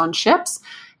containers on ships.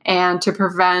 And to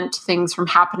prevent things from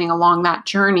happening along that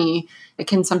journey, it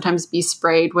can sometimes be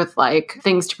sprayed with like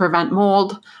things to prevent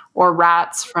mold or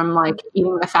rats from like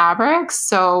eating the fabrics.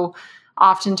 So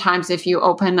oftentimes if you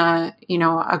open a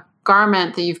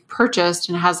garment that you've purchased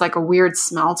and it has like a weird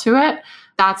smell to it,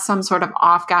 that's some sort of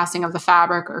off-gassing of the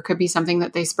fabric, or it could be something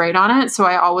that they sprayed on it. So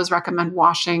I always recommend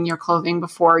washing your clothing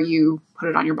before you put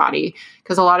it on your body,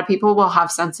 because a lot of people will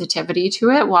have sensitivity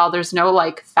to it while there's no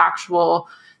like factual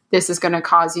this is going to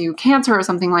cause you cancer or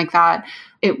something like that.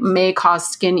 It may cause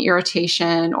skin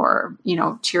irritation or,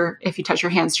 if you touch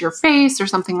your hands to your face or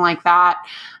something like that.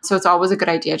 So it's always a good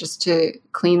idea just to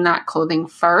clean that clothing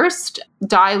first.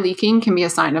 Dye leaking can be a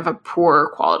sign of a poor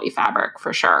quality fabric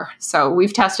for sure. So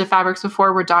we've tested fabrics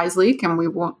before where dyes leak and we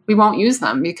won't use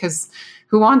them because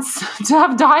who wants to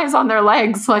have dyes on their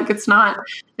legs? Like it's not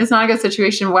a good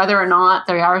situation, whether or not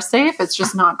they are safe. It's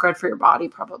just not good for your body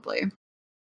probably.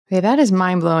 Okay, that is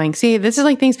mind-blowing. See, this is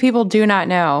like things people do not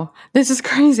know. This is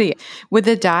crazy. With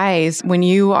the dyes, when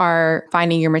you are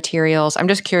finding your materials, I'm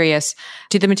just curious,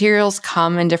 do the materials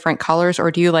come in different colors or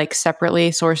do you like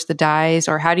separately source the dyes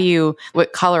or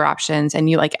what color options and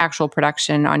you like actual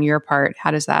production on your part,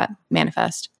 how does that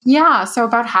manifest? Yeah, so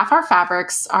about half our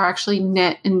fabrics are actually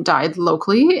knit and dyed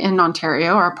locally in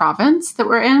Ontario, our province that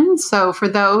we're in. So for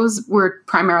those, we're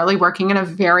primarily working in a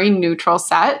very neutral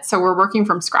set. So we're working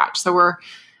from scratch. So we're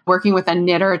working with a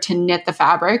knitter to knit the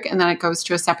fabric, and then it goes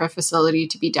to a separate facility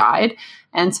to be dyed.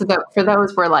 And so for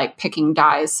those, we're like picking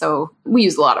dyes. So we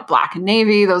use a lot of black and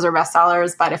navy. Those are best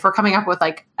sellers. But if we're coming up with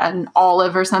like an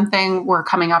olive or something, we're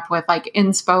coming up with like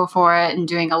inspo for it and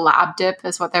doing a lab dip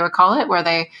is what they would call it, where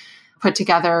they put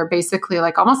together basically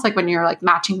like almost like when you're like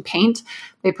matching paint,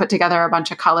 they put together a bunch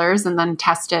of colors and then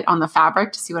test it on the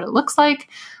fabric to see what it looks like.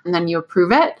 And then you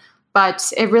approve it.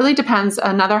 But it really depends.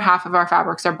 Another half of our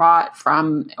fabrics are bought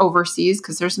from overseas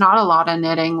because there's not a lot of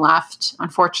knitting left,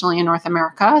 unfortunately, in North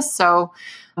America. So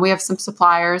we have some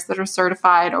suppliers that are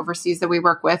certified overseas that we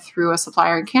work with through a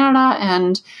supplier in Canada.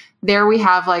 And there we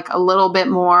have like a little bit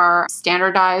more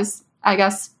standardized, I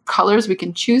guess, colors we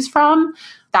can choose from.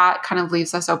 That kind of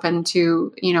leaves us open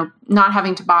to, not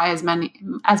having to buy as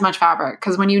much fabric.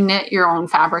 Because when you knit your own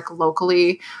fabric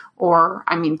locally, or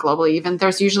globally even,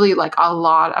 there's usually like a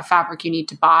lot of fabric you need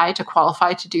to buy to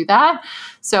qualify to do that.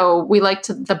 So we like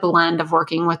the blend of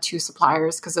working with two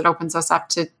suppliers because it opens us up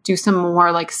to do some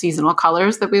more like seasonal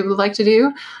colors that we would like to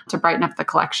do to brighten up the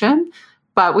collection.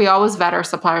 But we always vet our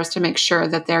suppliers to make sure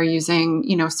that they're using,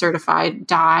 certified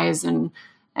dyes and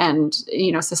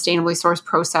sustainably sourced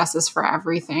processes for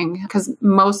everything, because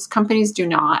most companies do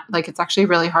not. Like it's actually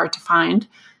really hard to find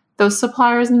those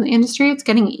suppliers in the industry. It's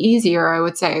getting easier, I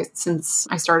would say, since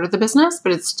I started the business,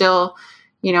 but it's still,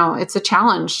 it's a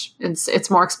challenge.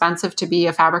 It's more expensive to be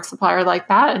a fabric supplier like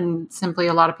that. And simply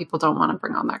a lot of people don't want to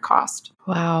bring on that cost.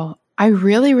 Wow. I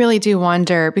really, really do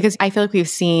wonder, because I feel like we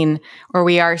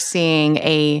are seeing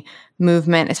a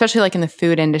movement, especially like in the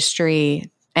food industry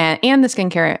and the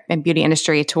skincare and beauty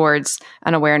industry, towards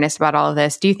an awareness about all of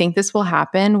this. Do you think this will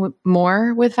happen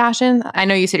more with fashion? I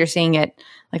know you said you're seeing it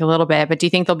like a little bit, but do you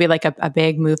think there'll be like a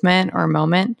big movement or a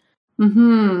moment?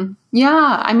 Mm-hmm.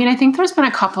 Yeah. I think there's been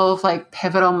a couple of like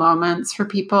pivotal moments for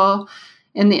people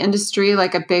in the industry.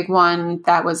 Like a big one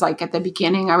that was like at the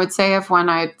beginning, I would say, of when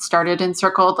I started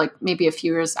Encircled, like maybe a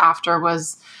few years after,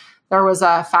 there was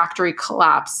a factory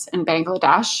collapse in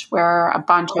Bangladesh where a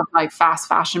bunch of like fast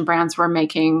fashion brands were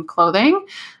making clothing.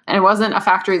 And it wasn't a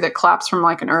factory that collapsed from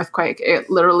like an earthquake. It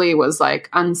literally was like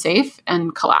unsafe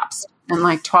and collapsed. And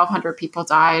like 1,200 people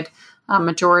died,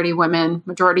 majority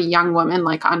young women,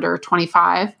 like under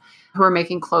 25, who were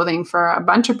making clothing for a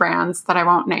bunch of brands that I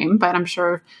won't name, but I'm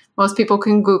sure most people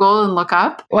can Google and look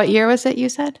up. What year was it, you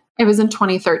said? It was in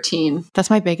 2013. That's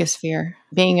my biggest fear,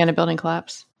 being in a building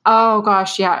collapse. Oh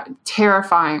gosh, yeah.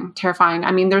 Terrifying.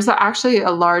 There's actually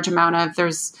a large amount of,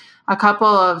 there's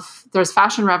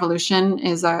Fashion Revolution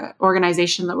is an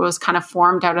organization that was kind of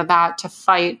formed out of that to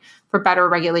fight for better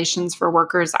regulations for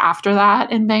workers after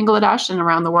that in Bangladesh and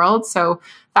around the world. So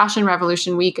Fashion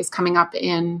Revolution Week is coming up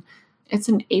it's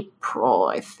in April,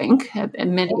 I think,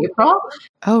 in mid-April.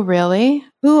 Oh, really?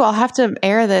 Ooh, I'll have to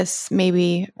air this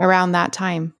maybe around that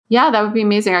time. Yeah, that would be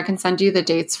amazing. I can send you the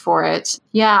dates for it.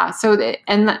 Yeah. So,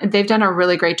 and they've done a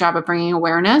really great job of bringing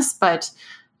awareness, but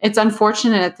it's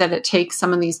unfortunate that it takes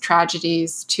some of these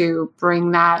tragedies to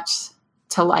bring that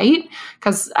to light.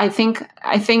 Because I think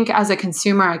as a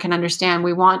consumer, I can understand,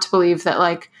 we want to believe that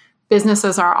like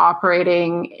businesses are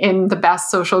operating in the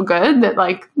best social good, that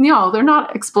like, they're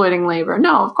not exploiting labor.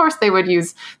 No, of course they wouldn't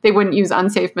use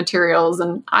unsafe materials.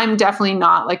 And I'm definitely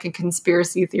not like a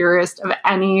conspiracy theorist of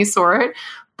any sort.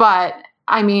 But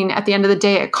at the end of the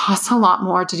day, it costs a lot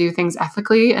more to do things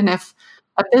ethically. And if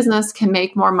a business can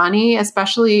make more money,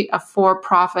 especially a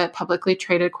for-profit publicly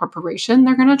traded corporation,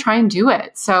 they're going to try and do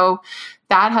it. So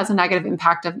that has a negative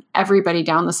impact of everybody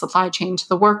down the supply chain, to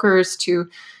the workers, to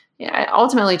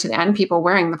ultimately to the end people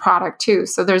wearing the product too.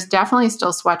 So there's definitely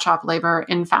still sweatshop labor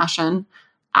in fashion.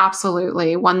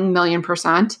 Absolutely.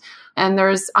 1,000,000%. And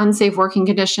there's unsafe working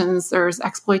conditions. There's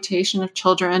exploitation of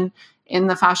children in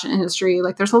the fashion industry.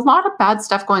 Like there's a lot of bad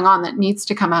stuff going on that needs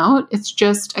to come out. It's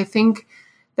just, I think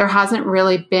there hasn't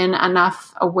really been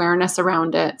enough awareness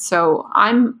around it. So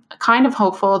I'm kind of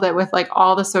hopeful that with like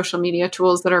all the social media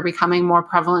tools that are becoming more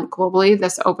prevalent globally,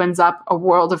 this opens up a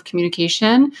world of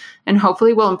communication and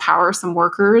hopefully will empower some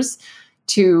workers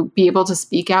to be able to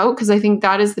speak out. Because I think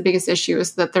that is the biggest issue,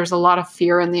 is that there's a lot of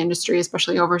fear in the industry,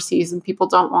 especially overseas, and people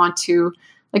don't want to,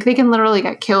 like they can literally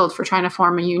get killed for trying to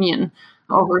form a union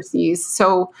overseas.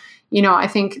 So, I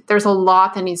think there's a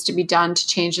lot that needs to be done to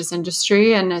change this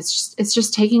industry. And it's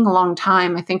just taking a long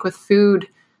time. I think with food,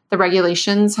 the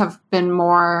regulations have been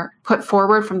more put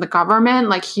forward from the government.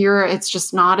 Like here, it's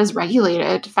just not as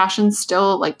regulated. Fashion's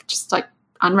still just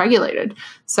unregulated.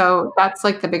 So that's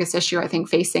like the biggest issue, I think,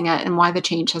 facing it and why the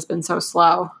change has been so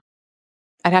slow.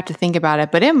 I'd have to think about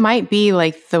it, but it might be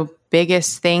like the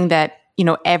biggest thing that,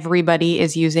 everybody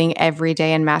is using every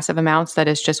day in massive amounts that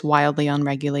is just wildly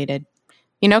unregulated.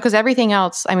 Because everything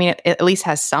else, it at least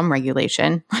has some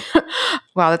regulation.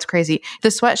 Wow, that's crazy. The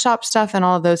sweatshop stuff and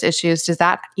all of those issues, does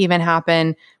that even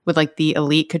happen with like the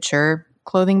elite couture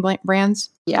clothing brands?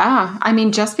 Yeah.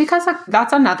 Just because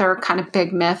that's another kind of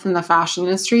big myth in the fashion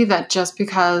industry, that just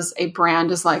because a brand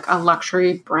is like a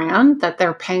luxury brand, that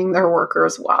they're paying their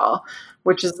workers well,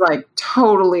 which is like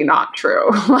totally not true.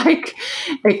 Like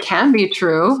it can be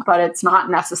true, but it's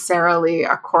not necessarily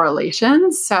a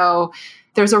correlation. So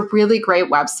there's a really great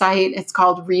website. It's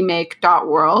called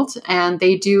remake.world. And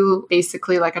they do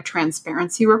basically like a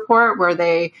transparency report where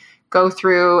they go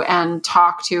through and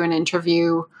talk to and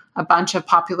interview a bunch of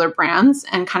popular brands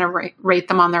and kind of rate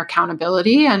them on their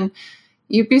accountability. And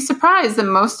you'd be surprised that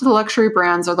most of the luxury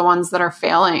brands are the ones that are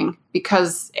failing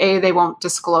because they won't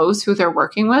disclose who they're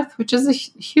working with, which is a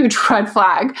huge red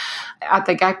flag at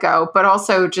the get-go, but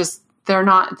also just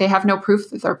they have no proof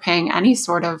that they're paying any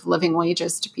sort of living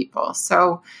wages to people.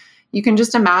 So you can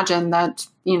just imagine that,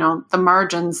 the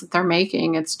margins that they're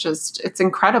making, it's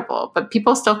incredible. But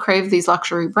people still crave these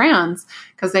luxury brands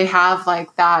because they have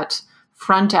like that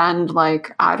front end,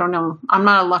 like, I don't know, I'm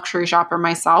not a luxury shopper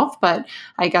myself, but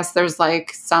I guess there's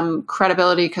like some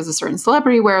credibility because a certain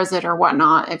celebrity wears it or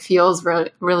whatnot. It feels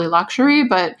really, really luxury,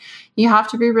 but you have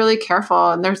to be really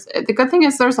careful. And the good thing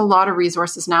is there's a lot of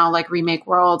resources now, like Remake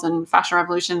World and Fashion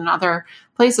Revolution and other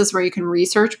places where you can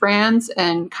research brands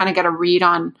and kind of get a read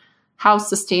on how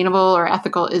sustainable or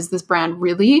ethical is this brand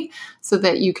really, so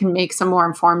that you can make some more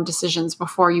informed decisions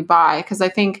before you buy. Because I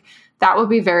think that would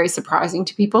be very surprising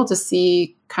to people to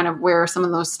see kind of where some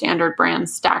of those standard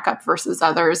brands stack up versus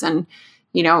others. And,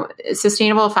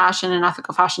 sustainable fashion and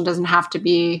ethical fashion doesn't have to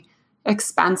be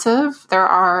expensive. There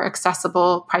are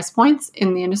accessible price points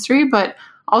in the industry, but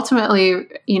ultimately,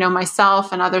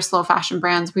 myself and other slow fashion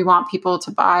brands, we want people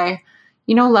to buy,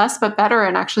 less but better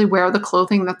and actually wear the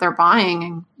clothing that they're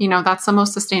buying. And, that's the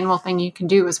most sustainable thing you can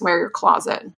do, is wear your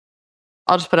closet.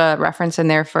 I'll just put a reference in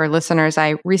there for listeners.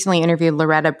 I recently interviewed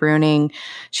Loretta Bruning.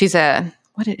 She's a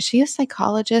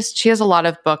psychologist? She has a lot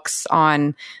of books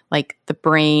on like the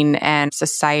brain and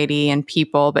society and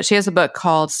people, but she has a book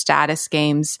called Status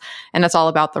Games, and it's all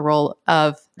about the role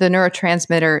of the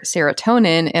neurotransmitter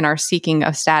serotonin in our seeking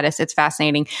of status. It's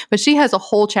fascinating. But she has a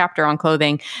whole chapter on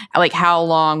clothing, like how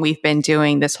long we've been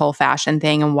doing this whole fashion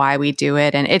thing and why we do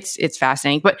it. And it's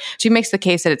fascinating. But she makes the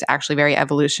case that it's actually very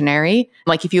evolutionary.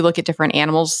 Like if you look at different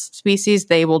animal species,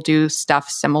 they will do stuff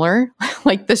similar.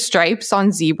 Like the stripes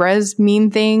on zebras mean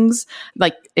things,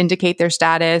 like indicate their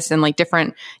status, and like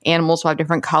different animals will have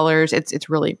different colors. It's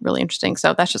really, really interesting.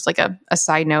 So that's just like a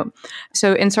side note.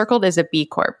 So Encircled is a B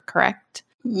Corp, correct?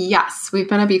 Yes, we've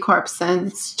been a B Corp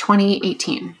since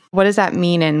 2018. What does that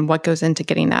mean and what goes into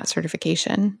getting that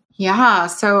certification? Yeah,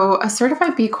 so a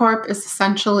certified B Corp is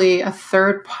essentially a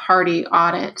third-party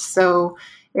audit. So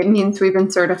it means we've been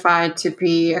certified to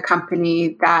be a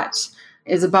company that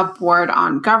is above board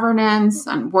on governance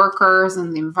and workers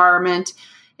and the environment.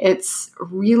 It's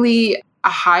really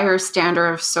a higher standard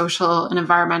of social and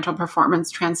environmental performance,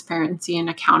 transparency,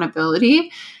 and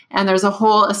accountability. And there's a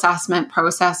whole assessment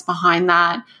process behind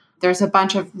that. There's a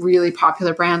bunch of really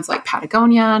popular brands like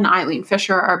Patagonia and Eileen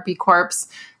Fisher are B Corps,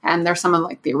 and they're some of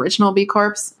like the original B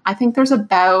Corps. I think there's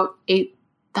about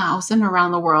 8,000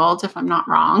 around the world, if I'm not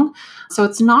wrong. So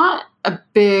it's not a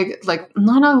big,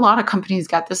 not a lot of companies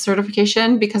get this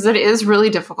certification because it is really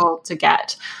difficult to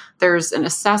get. There's an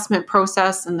assessment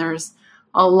process and there's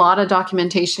a lot of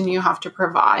documentation you have to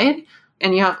provide.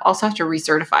 And you also have to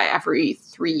recertify every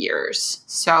 3 years.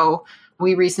 So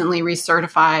we recently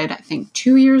recertified, I think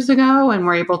 2 years ago, and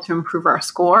we're able to improve our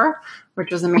score,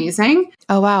 which was amazing.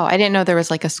 Oh, wow. I didn't know there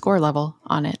was like a score level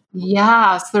on it.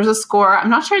 Yeah, so there's a score. I'm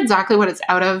not sure exactly what it's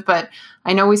out of, but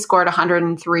I know we scored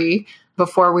 103.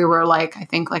 Before we were I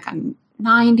think a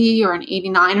 90 or an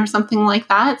 89 or something like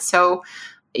that. So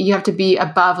you have to be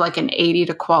above an 80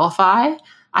 to qualify.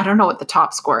 I don't know what the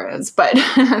top score is, but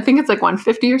I think it's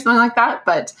 150 or something like that.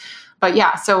 But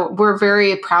yeah, so we're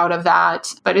very proud of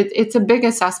that. But it's a big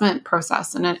assessment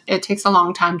process, and it takes a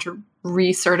long time to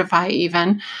recertify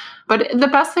even. But the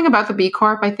best thing about the B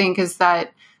Corp, I think, is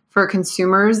that for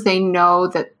consumers, they know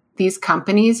that these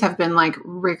companies have been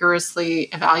rigorously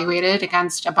evaluated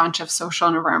against a bunch of social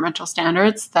and environmental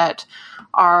standards that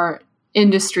are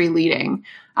industry leading.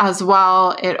 As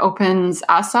well, it opens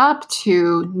us up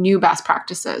to new best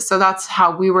practices. So that's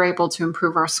how we were able to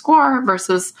improve our score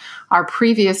versus our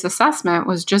previous assessment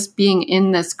was just being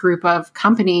in this group of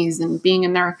companies and being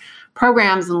in their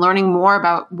programs and learning more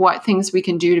about what things we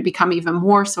can do to become even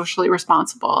more socially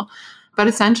responsible. But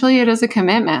essentially, it is a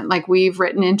commitment. We've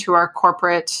written into our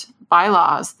corporate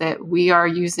bylaws that we are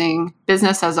using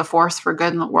business as a force for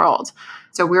good in the world.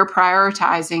 So we're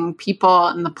prioritizing people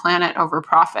and the planet over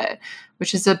profit,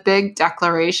 which is a big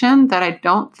declaration that I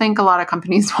don't think a lot of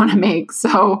companies want to make.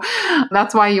 So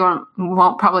that's why you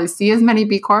won't probably see as many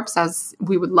B Corps as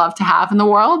we would love to have in the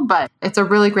world, but it's a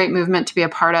really great movement to be a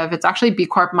part of. It's actually B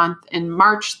Corp month in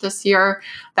March this year.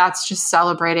 That's just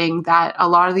celebrating that a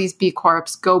lot of these B Corps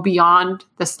go beyond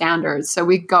the standards. So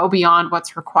we go beyond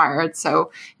what's required.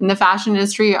 So in the fashion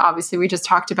industry, obviously we just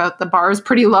talked about the bar is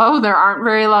pretty low. There aren't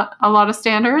a lot of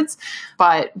standards,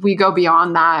 but we go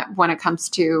beyond that when it comes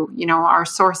to, our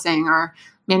sourcing, our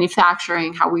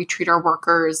manufacturing, how we treat our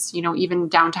workers, even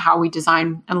down to how we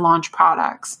design and launch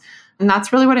products. And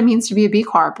that's really what it means to be a B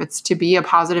Corp. It's to be a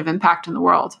positive impact in the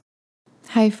world.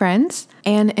 Hi, friends.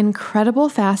 An incredible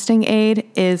fasting aid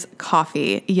is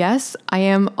coffee. Yes, I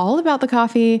am all about the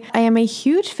coffee. I am a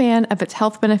huge fan of its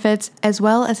health benefits, as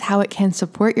well as how it can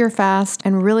support your fast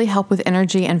and really help with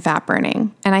energy and fat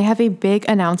burning. And I have a big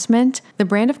announcement. The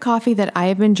brand of coffee that I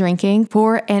have been drinking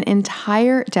for an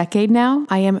entire decade now,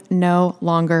 I am no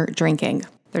longer drinking.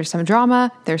 There's some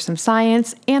drama, there's some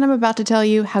science, and I'm about to tell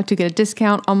you how to get a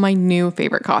discount on my new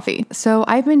favorite coffee. So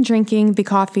I've been drinking the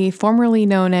coffee formerly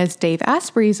known as Dave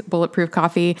Asprey's Bulletproof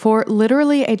Coffee for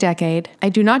literally a decade. I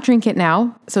do not drink it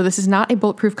now, so this is not a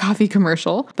Bulletproof Coffee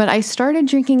commercial, but I started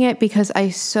drinking it because I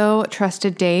so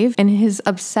trusted Dave and his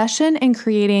obsession in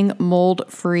creating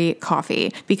mold-free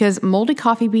coffee, because moldy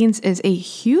coffee beans is a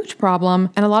huge problem,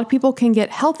 and a lot of people can get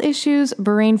health issues,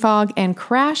 brain fog, and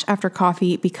crash after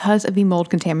coffee because of the mold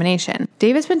contamination.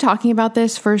 Dave has been talking about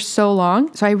this for so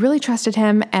long, so I really trusted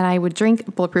him, and I would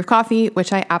drink Bulletproof Coffee,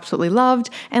 which I absolutely loved,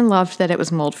 and loved that it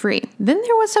was mold-free. Then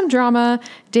there was some drama.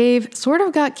 Dave sort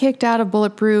of got kicked out of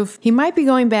Bulletproof. He might be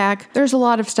going back. There's a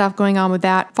lot of stuff going on with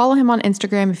that. Follow him on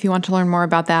Instagram if you want to learn more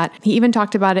about that. He even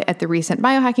talked about it at the recent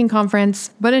biohacking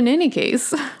conference. But in any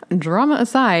case, drama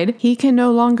aside, he can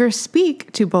no longer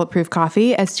speak to Bulletproof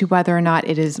Coffee as to whether or not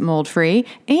it is mold-free,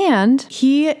 and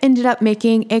he ended up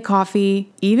making a coffee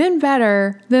even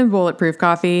better than Bulletproof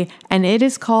Coffee, and it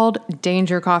is called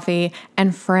Danger Coffee,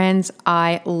 and friends,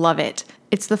 I love it.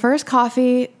 It's the first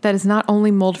coffee that is not only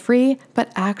mold-free,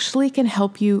 but actually can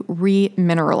help you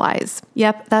re-mineralize.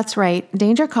 Yep, that's right.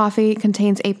 Danger Coffee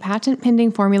contains a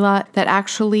patent-pending formula that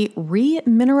actually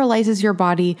re-mineralizes your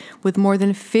body with more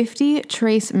than 50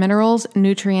 trace minerals,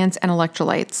 nutrients, and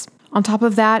electrolytes. On top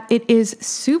of that, it is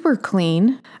super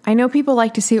clean. I know people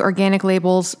like to see organic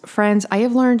labels. Friends, I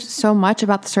have learned so much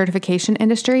about the certification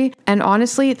industry, and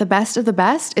honestly, the best of the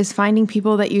best is finding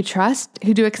people that you trust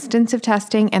who do extensive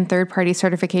testing and third-party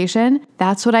certification.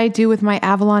 That's what I do with my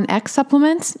Avalon X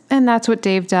supplements, and that's what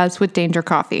Dave does with Danger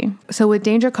Coffee. So with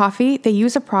Danger Coffee, they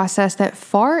use a process that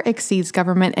far exceeds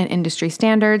government and industry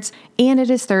standards, and it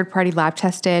is third-party lab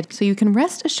tested, so you can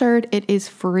rest assured it is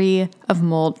free of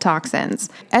mold toxins.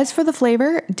 As for the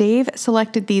flavor, Dave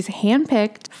selected these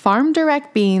hand-picked farm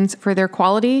direct beans for their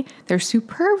quality, their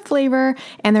superb flavor,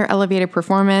 and their elevated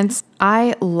performance.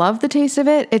 I love the taste of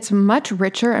it. It's much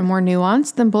richer and more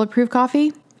nuanced than Bulletproof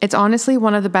Coffee. It's honestly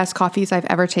one of the best coffees I've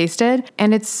ever tasted,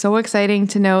 and it's so exciting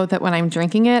to know that when I'm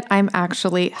drinking it, I'm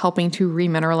actually helping to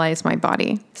remineralize my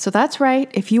body. So that's right,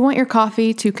 if you want your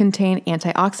coffee to contain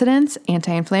antioxidants,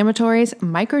 anti-inflammatories,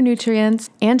 micronutrients,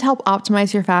 and help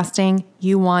optimize your fasting,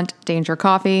 you want Danger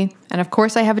Coffee. And of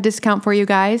course, I have a discount for you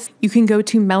guys. You can go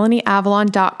to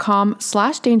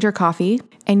melanieavalon.com/dangercoffee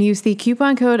and use the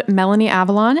coupon code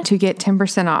MelanieAvalon to get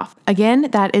 10% off.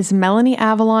 Again, that is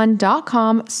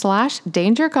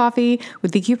melanieavalon.com/dangercoffee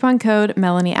with the coupon code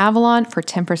MelanieAvalon for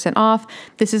 10% off.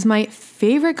 This is my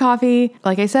favorite coffee.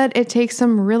 Like I said, it takes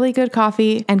some really good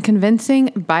coffee and convincing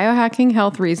biohacking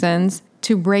health reasons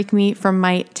to break me from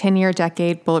my 10-year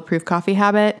decade Bulletproof Coffee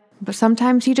habit. But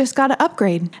sometimes you just gotta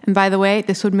upgrade. And by the way,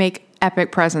 this would make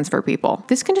epic presents for people.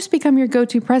 This can just become your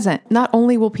go-to present. Not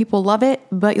only will people love it,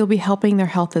 but you'll be helping their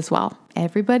health as well.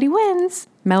 Everybody wins.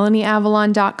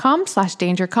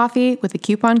 MelanieAvalon.com/dangercoffee with the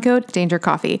coupon code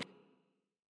dangercoffee.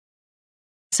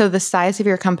 So the size of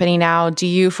your company now, do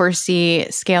you foresee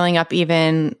scaling up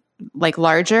even like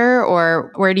larger,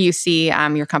 or where do you see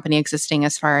your company existing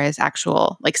as far as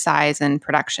actual like size and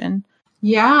production?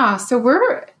 Yeah, so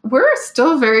we're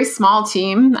still a very small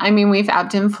team. I mean, we've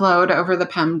ebbed and flowed over the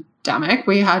pandemic.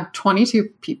 We had 22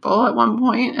 people at one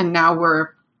point, and now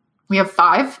we have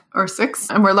 5 or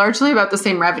 6, and we're largely about the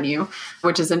same revenue,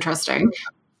 which is interesting.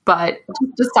 But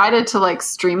decided to like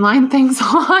streamline things a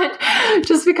lot,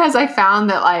 just because I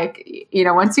found that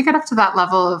once you get up to that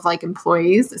level of like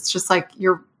employees, it's just like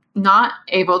you're not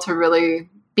able to really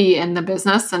be in the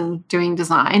business and doing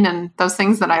design and those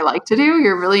things that I like to do.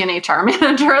 You're really an HR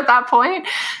manager at that point.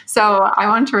 So I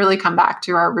wanted to really come back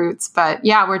to our roots. But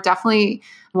yeah, we're definitely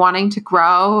wanting to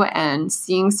grow and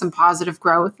seeing some positive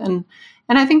growth. And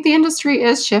I think the industry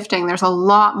is shifting. There's a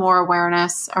lot more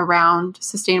awareness around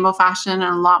sustainable fashion and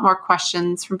a lot more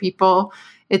questions from people.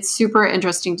 It's super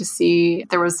interesting to see.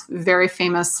 There was a very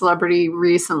famous celebrity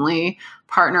recently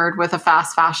partnered with a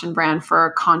fast fashion brand for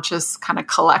a conscious kind of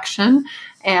collection.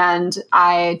 And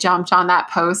I jumped on that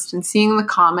post and seeing the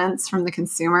comments from the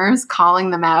consumers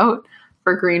calling them out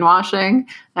for greenwashing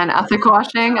and ethic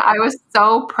washing. I was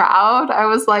so proud. I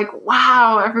was like,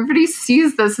 wow, everybody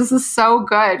sees this. This is so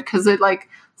good, because it like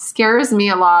scares me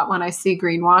a lot when I see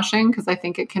greenwashing, because I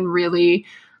think it can really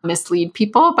mislead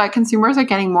people, but consumers are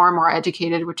getting more and more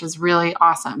educated, which is really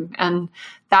awesome. And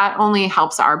that only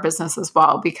helps our business as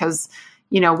well, because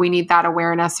we need that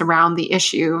awareness around the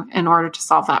issue in order to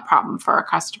solve that problem for our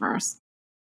customers.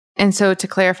 And so to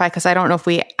clarify, because I don't know if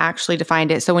we actually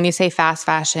defined it. So when you say fast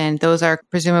fashion, those are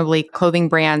presumably clothing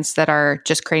brands that are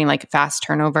just creating like fast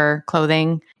turnover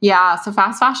clothing. Yeah. So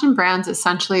fast fashion brands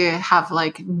essentially have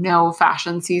like no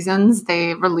fashion seasons.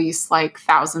 They release like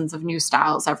thousands of new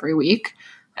styles every week.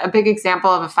 A big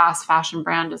example of a fast fashion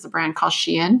brand is a brand called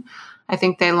Shein. I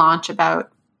think they launch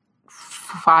about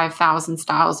 5,000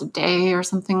 styles a day or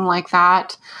something like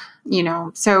that.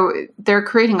 So they're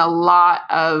creating a lot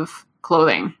of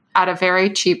clothing at a very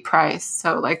cheap price.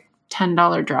 So like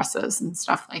 $10 dresses and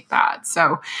stuff like that.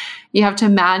 So you have to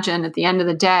imagine at the end of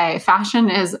the day, fashion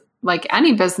is like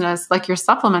any business, like your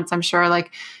supplements, I'm sure,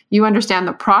 like you understand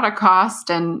the product cost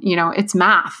and, it's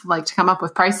math, like to come up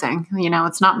with pricing,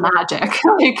 it's not magic.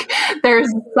 Like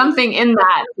there's something in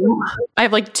that. I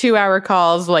have like 2-hour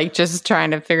calls, like just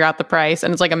trying to figure out the price,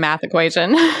 and it's like a math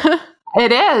equation.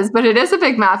 It is, but it is a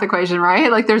big math equation, right?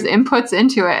 Like there's inputs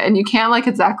into it, and you can't like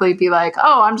exactly be like,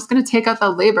 oh, I'm just going to take out the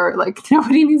labor. Like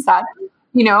nobody needs that.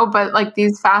 But like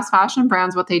these fast fashion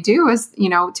brands, what they do is,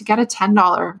 to get a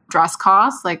 $10 dress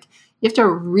cost, like you have to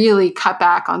really cut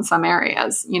back on some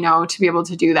areas, to be able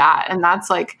to do that. And that's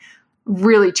like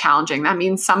really challenging. That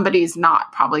means somebody's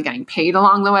not probably getting paid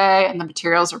along the way, and the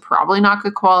materials are probably not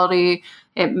good quality.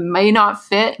 It may not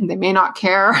fit and they may not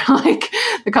care. Like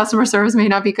the customer service may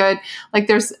not be good. Like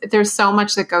there's so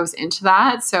much that goes into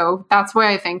that. So that's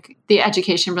why I think the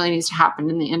education really needs to happen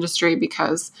in the industry,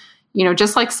 because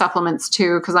just like supplements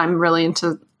too, because I'm really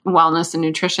into wellness and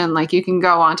nutrition, like you can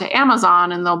go onto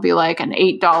Amazon and there'll be like an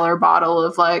 $8 bottle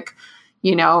of like,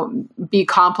 B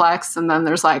complex. And then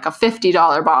there's like a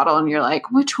 $50 bottle and you're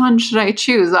like, which one should I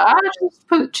choose? I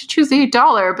just choose the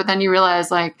 $8. But then you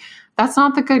realize like, that's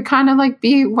not the good kind of like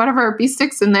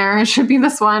B6 in there. It should be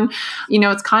this one.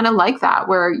 It's kind of like that,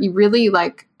 where you really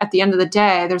like, at the end of the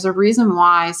day, there's a reason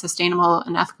why sustainable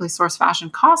and ethically sourced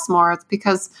fashion costs more. It's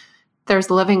because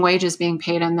there's living wages being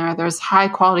paid in there. There's high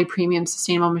quality premium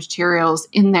sustainable materials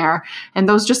in there. And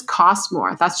those just cost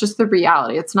more. That's just the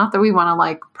reality. It's not that we want to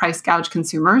like price gouge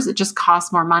consumers. It just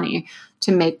costs more money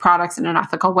to make products in an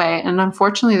ethical way. And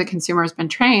unfortunately, the consumer has been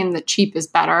trained that cheap is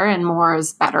better and more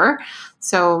is better.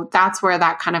 So that's where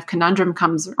that kind of conundrum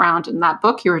comes around. In that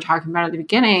book you were talking about at the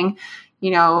beginning,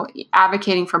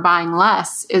 advocating for buying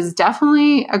less is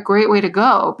definitely a great way to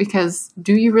go, because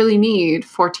do you really need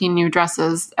 14 new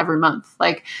dresses every month?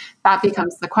 Like that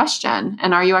becomes the question.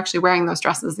 And are you actually wearing those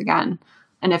dresses again?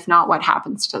 And if not, what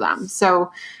happens to them?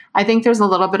 So I think there's a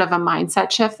little bit of a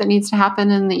mindset shift that needs to happen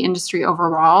in the industry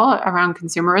overall around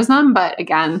consumerism. But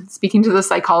again, speaking to the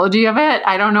psychology of it,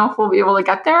 I don't know if we'll be able to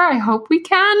get there. I hope we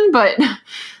can, but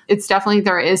it's definitely,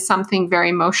 there is something very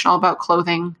emotional about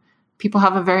clothing. People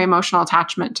have a very emotional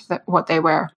attachment to what they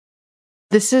wear.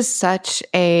 This is such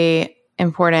a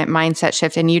important mindset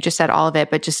shift. And you just said all of it,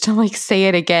 but just to like say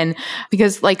it again,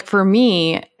 because like for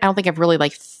me, I don't think I've really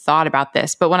like thought about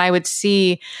this, but when I would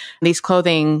see these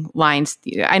clothing lines,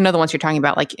 I know the ones you're talking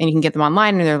about, like, and you can get them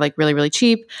online and they're like really, really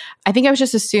cheap. I think I was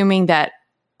just assuming that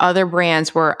other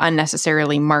brands were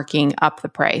unnecessarily marking up the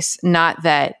price, not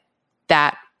that,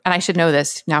 and I should know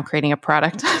this now creating a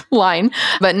product line,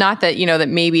 but not that, that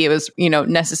maybe it was,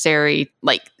 necessary,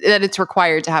 like that it's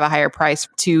required to have a higher price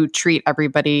to treat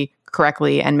everybody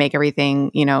correctly and make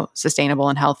everything, sustainable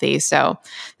and healthy. So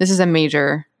this is a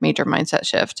major, major mindset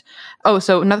shift. Oh,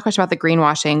 so another question about the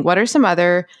greenwashing. What are some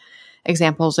other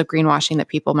examples of greenwashing that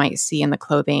people might see in the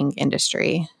clothing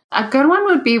industry? A good one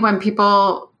would be when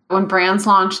brands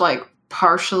launch like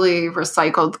partially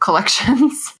recycled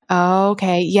collections.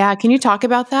 Okay. Yeah. Can you talk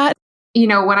about that?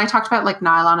 When I talked about like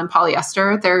nylon and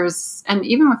polyester, and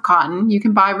even with cotton, you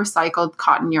can buy recycled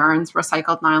cotton yarns,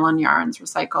 recycled nylon yarns,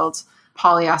 recycled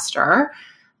polyester.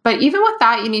 But even with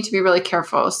that, you need to be really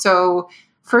careful. So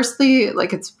firstly,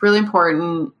 like it's really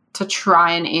important to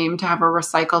try and aim to have a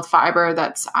recycled fiber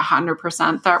that's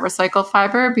 100% that recycled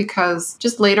fiber, because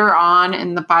just later on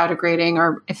in the biodegrading,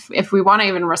 or if we want to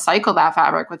even recycle that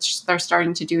fabric, which they're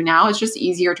starting to do now, it's just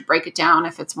easier to break it down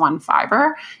if it's one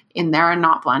fiber in there and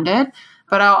not blended.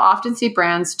 But I'll often see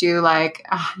brands do like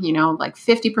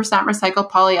 50%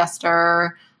 recycled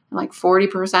polyester, like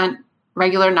 40%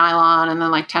 regular nylon, and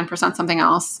then like 10% something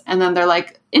else. And then they're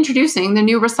like introducing the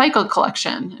new recycled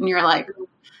collection. And you're like,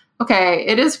 okay,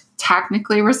 it is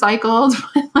technically recycled,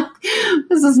 but like,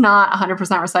 this is not 100%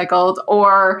 recycled.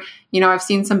 Or, I've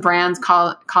seen some brands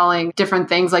calling different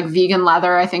things like vegan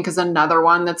leather, I think is another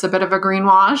one that's a bit of a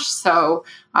greenwash. So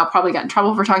I'll probably get in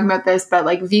trouble for talking about this, but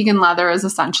like vegan leather is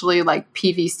essentially like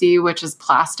PVC, which is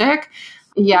plastic.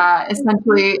 Yeah,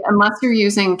 essentially, unless you're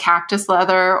using cactus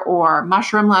leather or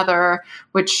mushroom leather,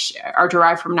 which are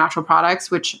derived from natural products,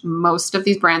 which most of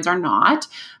these brands are not,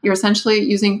 you're essentially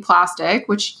using plastic,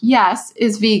 which, yes,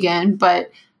 is vegan, but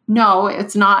no,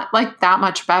 it's not like that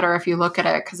much better if you look at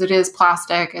it, because it is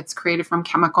plastic. It's created from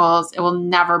chemicals. It will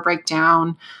never break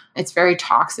down. It's very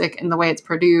toxic in the way it's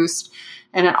produced,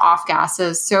 and it off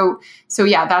gases. So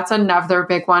yeah, that's another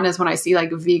big one, is when I see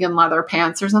like vegan leather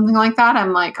pants or something like that,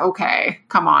 I'm like, okay,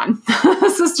 come on.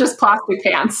 This is just plastic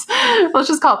pants. Let's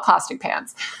just call it plastic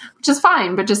pants, which is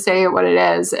fine, but just say what it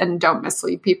is and don't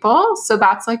mislead people. So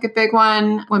that's like a big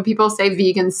one. When people say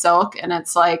vegan silk and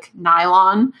it's like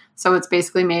nylon, so it's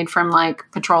basically made from like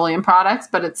petroleum products,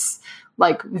 but it's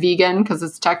like vegan because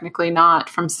it's technically not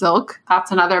from silk.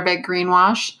 That's another big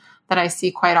greenwash that I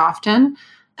see quite often.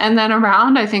 And then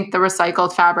around, I think the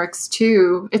recycled fabrics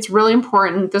too, it's really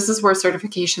important. This is where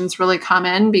certifications really come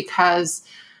in, because,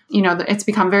 it's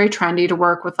become very trendy to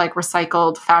work with like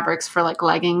recycled fabrics for like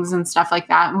leggings and stuff like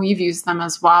that. And we've used them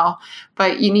as well.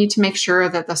 But you need to make sure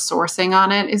that the sourcing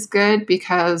on it is good,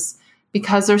 because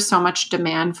there's so much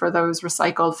demand for those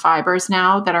recycled fibers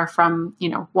now that are from,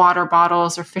 water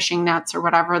bottles or fishing nets or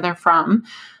whatever they're from.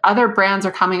 Other brands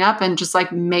are coming up and just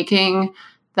like making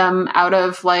them out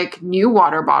of like new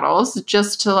water bottles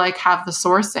just to like have the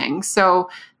sourcing. So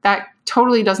that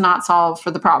totally does not solve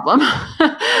for the problem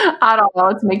at all.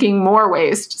 It's making more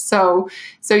waste. So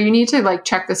you need to like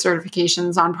check the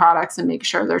certifications on products and make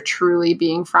sure they're truly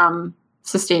being from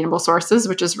sustainable sources,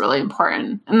 which is really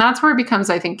important. And that's where it becomes,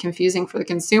 I think, confusing for the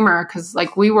consumer, because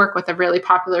like we work with a really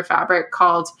popular fabric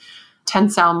called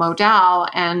Tencel Modal,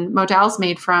 and Modal's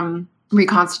made from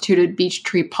reconstituted beech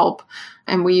tree pulp.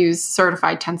 And we use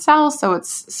certified Tencel, so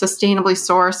it's sustainably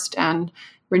sourced and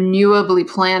renewably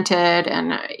planted,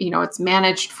 and it's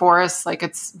managed forests. Like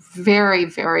it's very,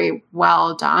 very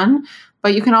well done.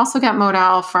 But you can also get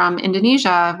Modal from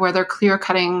Indonesia, where they're clear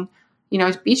cutting,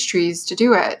 beech trees to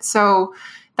do it. So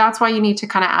that's why you need to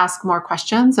kind of ask more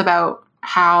questions about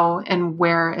how and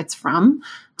where it's from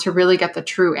to really get the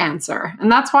true answer.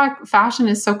 And that's why fashion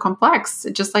is so complex.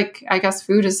 Just like, I guess,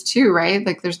 food is too, right?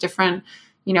 Like there's different,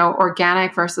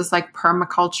 organic versus like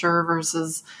permaculture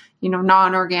versus,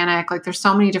 non-organic. Like there's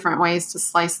so many different ways to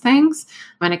slice things,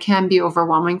 and it can be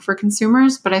overwhelming for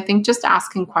consumers. But I think just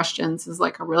asking questions is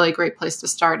like a really great place to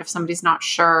start. If somebody's not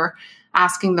sure,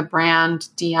 asking the brand,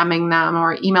 DMing them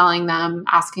or emailing them,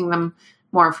 asking them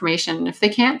more information. If they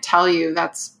can't tell you,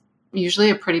 that's usually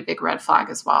a pretty big red flag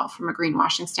as well from a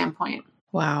greenwashing standpoint.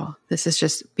 Wow, this is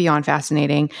just beyond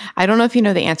fascinating. I don't know if you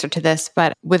know the answer to this,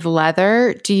 but with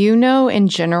leather, do you know in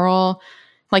general,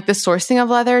 like the sourcing of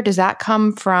leather, does that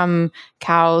come from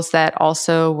cows that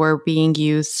also were being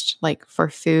used like for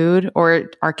food, or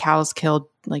are cows killed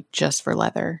like just for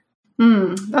leather?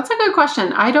 That's a good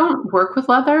question. I don't work with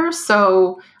leather,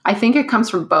 so I think it comes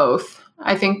from both.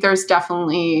 I think there's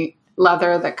definitely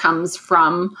leather that comes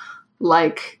from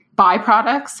like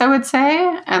byproducts, I would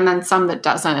say, and then some that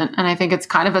doesn't. And I think it's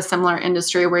kind of a similar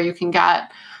industry where you can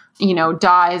get,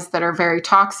 dyes that are very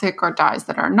toxic or dyes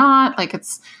that are not. Like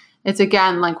it's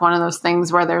again, like one of those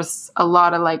things where there's a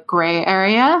lot of like gray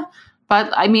area.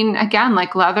 But I mean, again,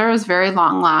 like leather is very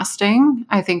long lasting.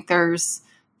 I think there's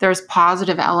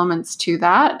positive elements to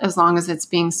that as long as it's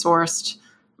being sourced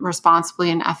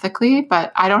responsibly and ethically.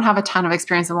 But I don't have a ton of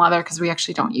experience in leather because we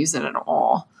actually don't use it at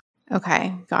all.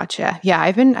 Okay, gotcha. Yeah,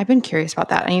 I've been curious about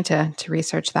that. I need to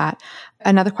research that.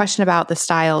 Another question about the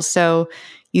styles. So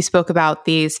you spoke about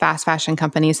these fast fashion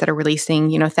companies that are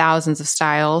releasing, thousands of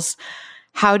styles.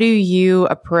 How do you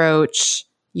approach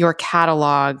your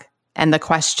catalog and the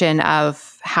question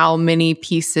of how many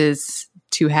pieces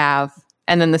to have?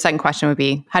 And then the second question would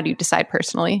be, how do you decide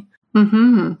personally?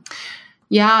 Mm-hmm.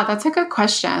 Yeah, that's a good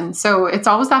question. So it's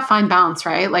always that fine balance,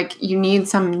 right? Like you need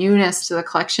some newness to the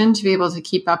collection to be able to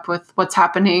keep up with what's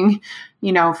happening,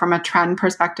 from a trend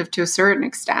perspective to a certain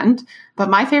extent. But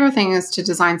my favorite thing is to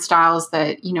design styles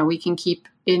that, we can keep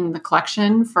in the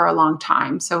collection for a long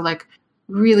time. So like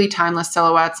really timeless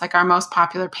silhouettes. Like our most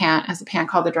popular pant is a pant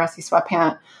called the dressy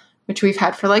sweatpant, which we've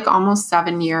had for like almost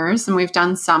 7 years. And we've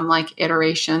done some like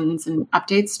iterations and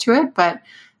updates to it, but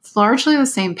it's largely the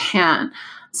same pant.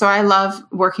 So I love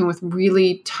working with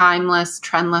really timeless,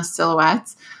 trendless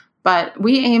silhouettes, but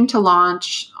we aim to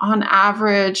launch on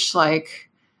average, like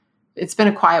it's been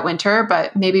a quiet winter,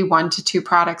 but maybe 1 to 2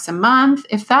 products a month,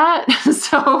 if that.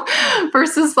 So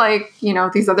versus like,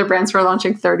 these other brands who are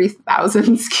launching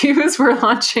 30,000 SKUs, we're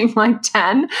launching like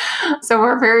 10. So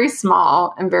we're very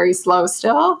small and very slow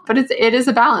still, but it is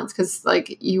a balance because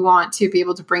like you want to be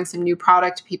able to bring some new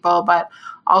product to people, but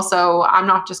also I'm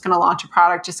not just going to launch a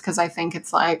product just because I think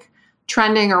it's like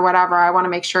trending or whatever. I want to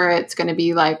make sure it's going to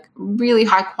be like really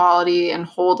high quality and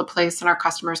hold a place in our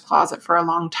customer's closet for a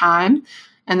long time,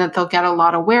 and that they'll get a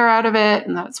lot of wear out of it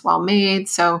and that it's well made.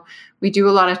 So we do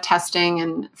a lot of testing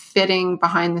and fitting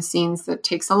behind the scenes that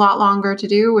takes a lot longer to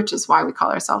do, which is why we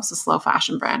call ourselves a slow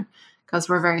fashion brand, because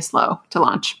we're very slow to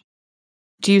launch.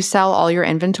 Do you sell all your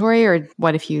inventory, or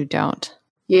what if you don't?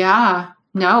 Yeah.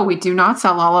 No, we do not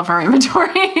sell all of our inventory.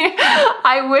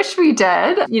 I wish we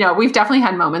did. We've definitely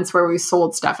had moments where we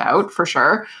sold stuff out for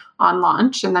sure on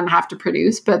launch and then have to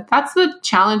produce. But that's the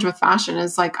challenge with fashion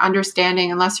is like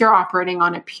understanding, unless you're operating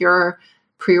on a pure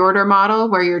pre-order model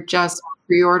where you're just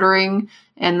pre-ordering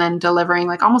and then delivering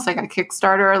like almost like a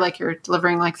Kickstarter, like you're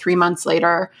delivering like 3 months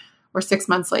later or 6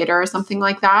 months later or something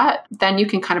like that, then you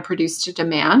can kind of produce to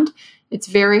demand. It's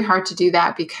very hard to do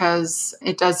that because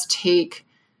it does take,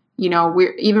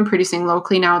 we're even producing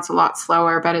locally now, it's a lot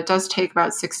slower, but it does take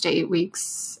about 6 to 8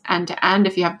 weeks end to end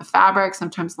if you have the fabric,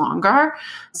 sometimes longer.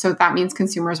 So that means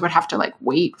consumers would have to like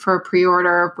wait for a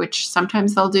pre-order, which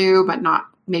sometimes they'll do, but not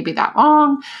maybe that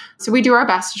long. So we do our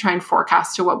best to try and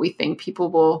forecast to what we think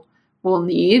people will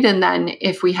need. And then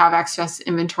if we have excess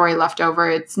inventory left over,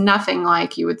 it's nothing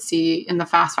like you would see in the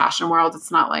fast fashion world.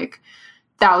 It's not like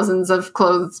thousands of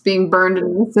clothes being burned in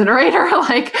an incinerator.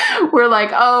 Like we're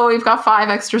like, oh, we've got 5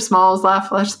 extra smalls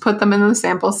left. Let's put them in the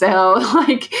sample sale.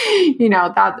 Like,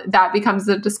 that becomes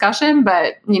a discussion,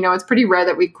 but it's pretty rare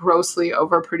that we grossly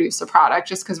overproduce a product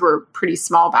just because we're a pretty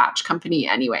small batch company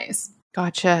anyways.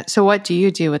 Gotcha. So what do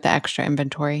you do with the extra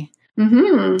inventory?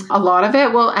 A lot of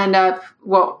it will end up,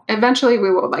 eventually we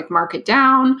will like mark it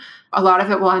down. A lot of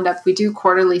it will end up, we do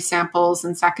quarterly samples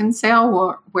and second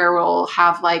sale where we'll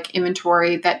have like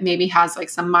inventory that maybe has like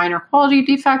some minor quality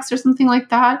defects or something like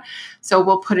that. So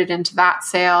we'll put it into that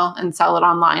sale and sell it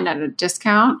online at a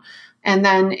discount. And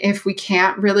then if we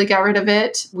can't really get rid of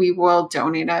it, we will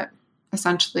donate it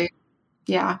essentially.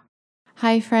 Yeah.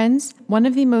 Hi, friends. One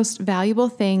of the most valuable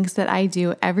things that I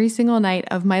do every single night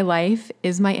of my life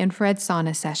is my infrared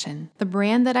sauna session. The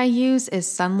brand that I use is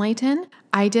Sunlighten.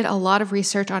 I did a lot of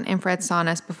research on infrared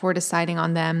saunas before deciding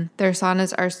on them. Their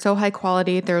saunas are so high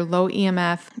quality, they're low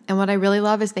EMF, and what I really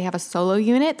love is they have a solo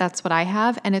unit. That's what I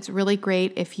have, and it's really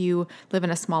great if you live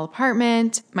in a small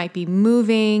apartment, might be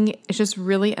moving. It's just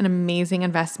really an amazing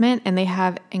investment, and they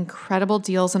have incredible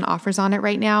deals and offers on it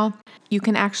right now. You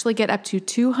can actually get up to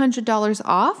 $200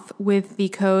 off with the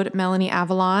code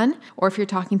MelanieAvalon, or if you're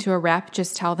talking to a rep,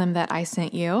 just tell them that I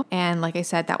sent you. And like I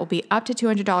said, that will be up to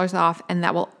 $200 off, and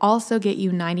that will also get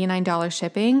you $99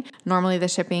 shipping. Normally the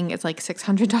shipping is like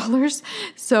 $600,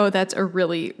 so that's a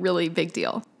really, really big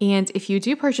deal. And if you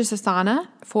do purchase a sauna,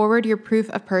 forward your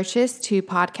proof of purchase to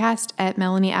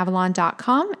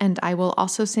podcast@melanieavalon.com, and I will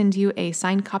also send you a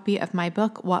signed copy of my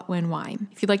book, What, When, Why.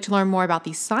 If you'd like to learn more about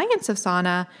the science of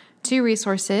sauna, 2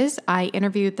 resources. I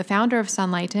interviewed the founder of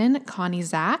Sunlighten, Connie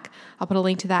Zach. I'll put a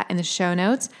link to that in the show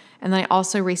notes, And then I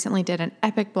also recently did an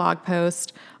epic blog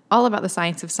post all about the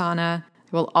science of sauna.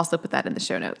 I will also put that in the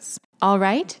show notes. All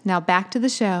right, now back to the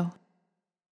show.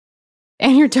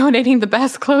 And you're donating the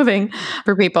best clothing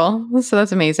for people. So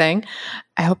that's amazing.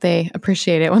 I hope they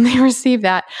appreciate it when they receive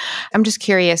that. I'm just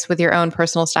curious with your own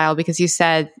personal style, because you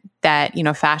said that,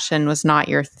 fashion was not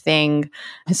your thing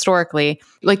historically.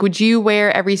 Like, would you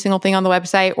wear every single thing on the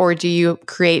website, or do you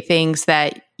create things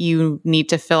that you need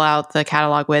to fill out the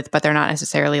catalog with, but they're not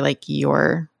necessarily like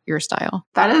your style?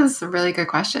 That is a really good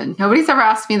question. Nobody's ever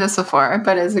asked me this before,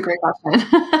 but it is a great question.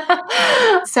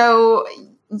 So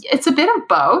it's a bit of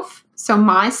both. So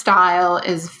my style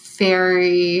is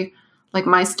very, like,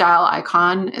 my style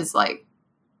icon is like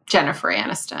Jennifer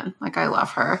Aniston. Like, I love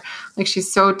her. Like,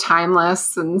 she's so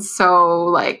timeless and so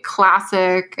like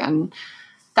classic. And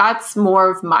that's more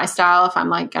of my style if I'm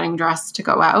like getting dressed to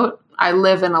go out. I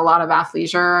live in a lot of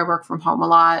athleisure. I work from home a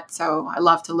lot. So I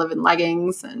love to live in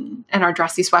leggings, and our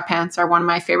dressy sweatpants are one of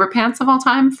my favorite pants of all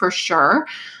time, for sure.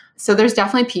 So there's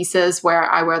definitely pieces where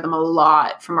I wear them a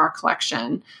lot from our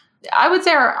collection. I would say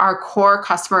our core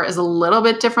customer is a little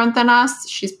bit different than us.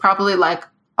 She's probably like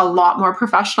a lot more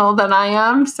professional than I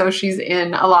am. So she's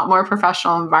in a lot more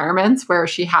professional environments where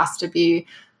she has to be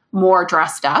more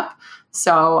dressed up.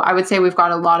 So I would say we've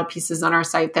got a lot of pieces on our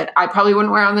site that I probably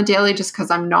wouldn't wear on the daily, just because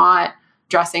I'm not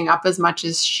dressing up as much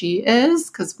as she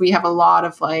is, because we have a lot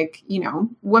of like,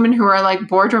 women who are like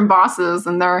boardroom bosses,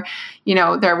 and they're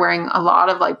wearing a lot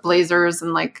of like blazers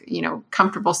and like,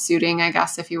 comfortable suiting, I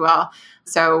guess, if you will.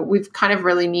 So we've kind of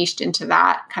really niched into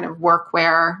that kind of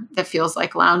workwear that feels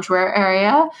like loungewear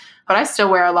area. But I still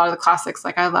wear a lot of the classics.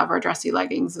 Like, I love our dressy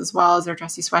leggings as well as our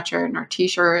dressy sweatshirt and our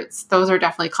t-shirts. Those are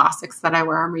definitely classics that I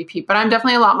wear on repeat. But I'm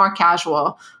definitely a lot more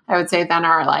casual, I would say, than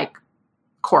our like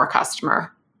core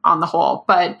customer on the whole.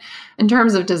 But in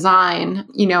terms of design,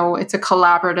 it's a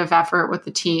collaborative effort with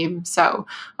the team. So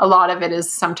a lot of it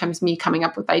is sometimes me coming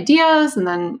up with ideas, and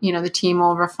then, the team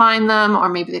will refine them, or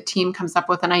maybe the team comes up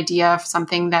with an idea of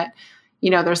something that,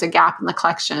 there's a gap in the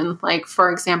collection. Like,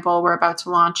 for example, we're about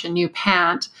to launch a new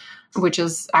pant, which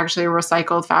is actually a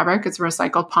recycled fabric. It's a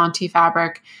recycled Ponte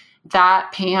fabric.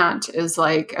 That pant is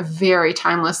like a very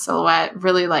timeless silhouette,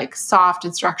 really like soft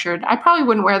and structured. I probably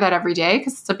wouldn't wear that every day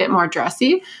because it's a bit more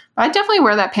dressy, but I definitely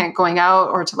wear that pant going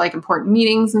out or to like important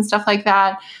meetings and stuff like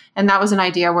that. And that was an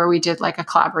idea where we did like a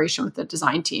collaboration with the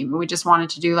design team. And we just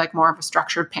wanted to do like more of a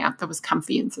structured pant that was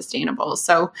comfy and sustainable.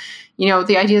 So,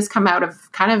 the ideas come out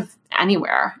of kind of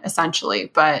anywhere essentially,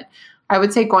 but I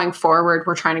would say going forward,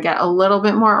 we're trying to get a little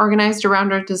bit more organized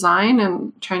around our design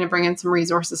and trying to bring in some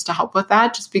resources to help with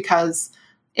that, just because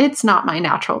it's not my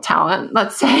natural talent,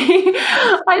 let's say.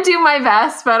 I do my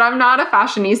best, but I'm not a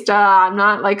fashionista. I'm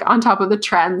not like on top of the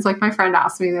trends. Like, my friend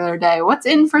asked me the other day, what's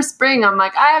in for spring? I'm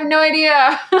like, I have no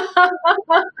idea.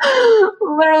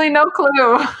 Literally no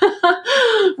clue.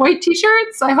 White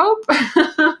t-shirts, I hope.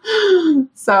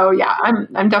 So yeah,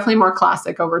 I'm definitely more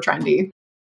classic over trendy.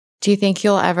 Do you think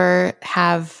you'll ever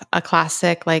have a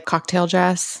classic like cocktail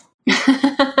dress?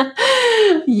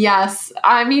 Yes.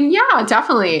 I mean, yeah,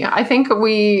 definitely. I think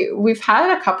we've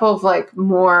had a couple of like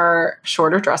more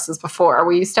shorter dresses before.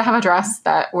 We used to have a dress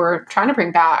that we're trying to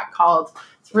bring back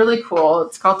it's really cool.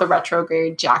 It's called the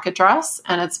retrograde jacket dress.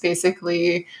 And it's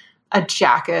basically a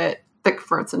jacket that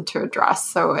converts into a dress.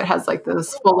 So it has like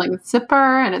this full length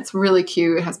zipper, and it's really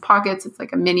cute. It has pockets. It's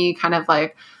like a mini kind of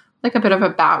like a bit of a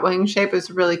bat wing shape.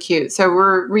 It's really cute. So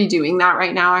we're redoing that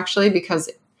right now, actually, because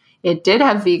it did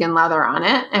have vegan leather on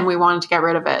it and we wanted to get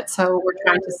rid of it. So we're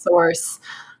trying to source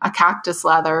a cactus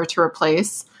leather to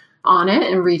replace on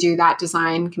it and redo that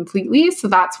design completely. So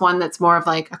that's one that's more of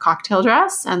like a cocktail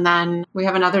dress. And then we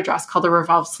have another dress called the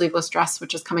revolved sleeveless dress,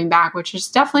 which is coming back, which is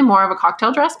definitely more of a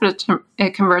cocktail dress, but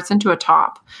it converts into a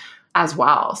top as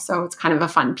well. So it's kind of a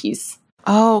fun piece.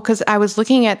 Oh, because I was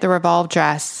looking at the revolved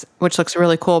dress, which looks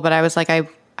really cool, but I was like,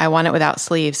 I want it without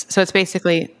sleeves. So it's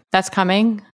basically, that's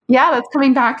coming? Yeah, that's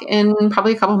coming back in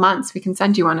probably a couple months. We can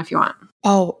send you one if you want.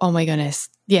 Oh my goodness.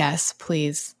 Yes,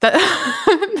 please. That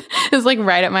is like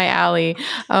right up my alley.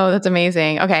 Oh, that's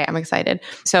amazing. Okay, I'm excited.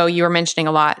 So you were mentioning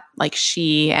a lot like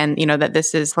she and, that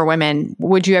this is for women.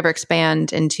 Would you ever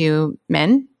expand into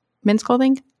men's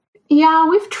clothing? Yeah,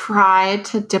 we've tried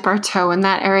to dip our toe in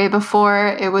that area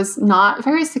before. It was not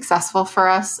very successful for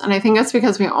us. And I think that's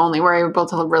because we only were able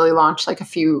to really launch like a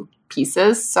few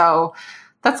pieces. So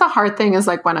that's a hard thing, is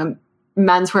like when a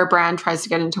menswear brand tries to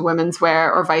get into women's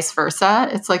wear or vice versa.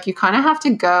 It's like you kind of have to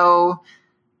go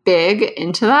big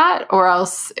into that, or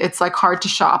else it's like hard to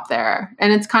shop there.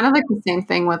 And it's kind of like the same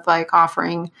thing with like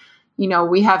offering,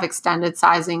 we have extended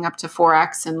sizing up to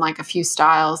 4X in like a few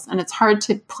styles. And it's hard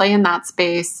to play in that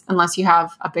space unless you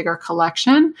have a bigger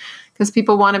collection, because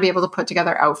people want to be able to put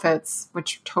together outfits,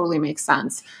 which totally makes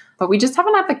sense. But we just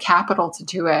haven't had the capital to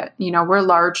do it. We're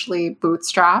largely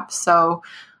bootstrapped. So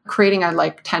creating a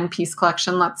like 10-piece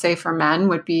collection, let's say for men,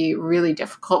 would be really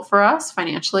difficult for us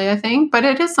financially, I think. But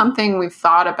it is something we've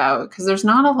thought about, because there's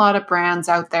not a lot of brands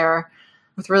out there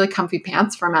with really comfy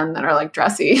pants for men that are like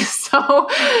dressy. So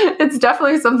it's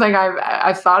definitely something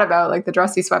I've thought about, like the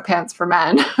dressy sweatpants for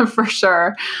men for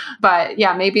sure. But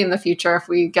yeah, maybe in the future, if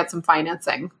we get some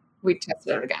financing, we test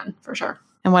it again for sure.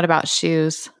 And what about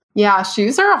shoes? Yeah,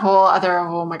 shoes are a whole other,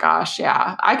 oh my gosh,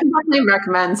 yeah. I can definitely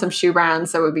recommend some shoe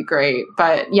brands that would be great.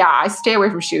 But yeah, I stay away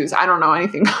from shoes. I don't know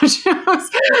anything about shoes.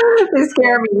 They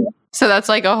scare me. So that's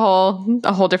like a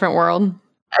whole different world.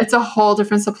 It's a whole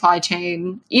different supply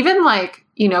chain. Even like,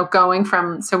 going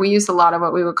from, so we use a lot of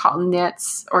what we would call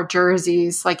knits or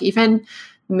jerseys, like even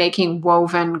making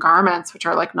woven garments, which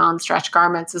are like non-stretch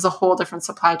garments, is a whole different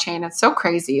supply chain. It's so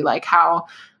crazy, like how,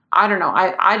 I don't know.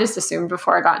 I just assumed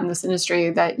before I got in this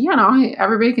industry that,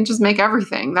 everybody can just make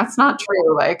everything. That's not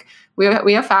true. Like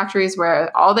we have factories where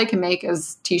all they can make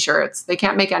is t-shirts. They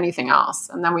can't make anything else.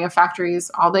 And then we have factories,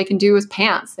 all they can do is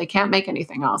pants. They can't make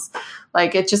anything else.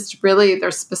 Like it just really,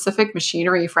 there's specific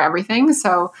machinery for everything.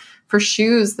 So for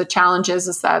shoes, the challenge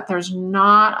is that there's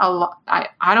not a lot.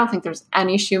 I don't think there's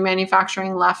any shoe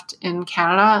manufacturing left in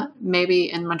Canada,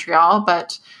 maybe in Montreal,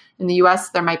 but in the US,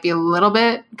 there might be a little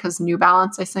bit, because New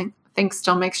Balance, I think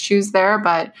still makes shoes there,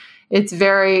 but it's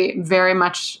very, very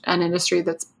much an industry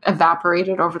that's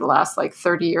evaporated over the last like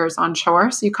 30 years onshore.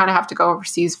 So you kind of have to go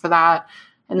overseas for that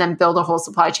and then build a whole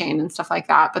supply chain and stuff like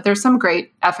that. But there's some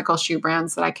great ethical shoe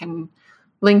brands that I can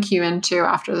link you into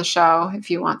after the show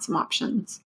if you want some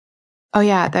options. Oh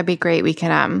yeah, that'd be great. We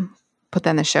can put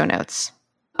that in the show notes.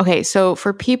 Okay, so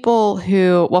for people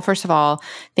who, well, first of all,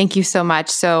 thank you so much.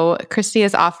 So Kristi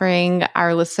is offering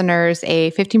our listeners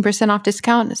a 15% off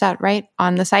discount. Is that right?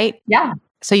 On the site? Yeah.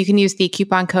 So you can use the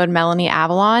coupon code Melanie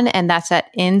Avalon, and that's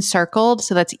at Encircled.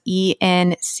 So that's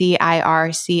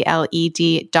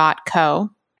ENCIRCLED.co.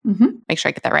 Mm-hmm. Make sure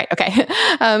I get that right. Okay.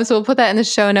 So we'll put that in the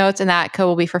show notes, and that code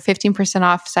will be for 15%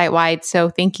 off site-wide. So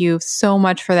thank you so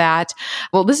much for that.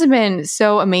 Well, this has been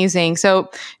so amazing. So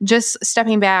just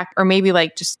stepping back, or maybe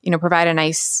like just, provide a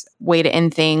nice way to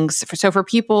end things. So for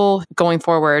people going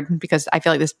forward, because I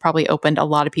feel like this probably opened a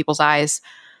lot of people's eyes,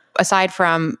 aside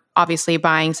from obviously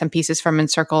buying some pieces from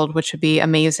Encircled, which would be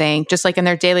amazing, just like in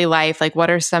their daily life, like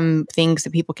what are some things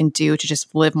that people can do to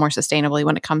just live more sustainably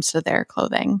when it comes to their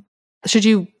clothing? Should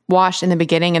you wash in the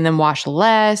beginning and then wash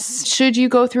less? Should you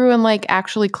go through and like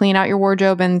actually clean out your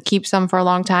wardrobe and keep some for a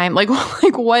long time? Like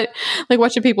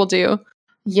what should people do?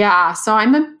 Yeah, so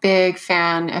I'm a big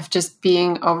fan of just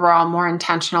being overall more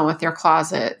intentional with your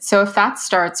closet. So if that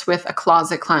starts with a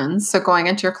closet cleanse, so going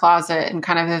into your closet and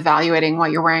kind of evaluating what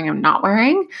you're wearing and not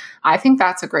wearing, I think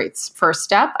that's a great first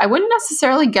step. I wouldn't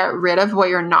necessarily get rid of what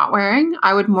you're not wearing.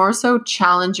 I would more so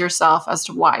challenge yourself as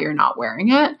to why you're not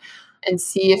wearing it, and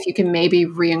see if you can maybe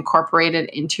reincorporate it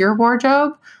into your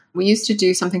wardrobe. We used to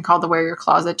do something called the Wear Your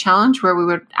Closet Challenge, where we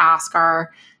would ask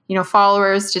our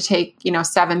followers to take,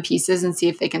 7 pieces and see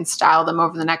if they can style them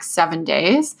over the next 7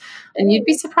 days. And you'd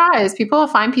be surprised. People will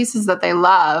find pieces that they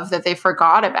love that they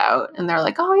forgot about. And they're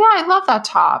like, oh yeah, I love that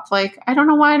top. Like, I don't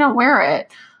know why I don't wear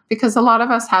it. Because a lot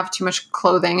of us have too much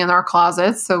clothing in our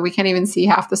closets, so we can't even see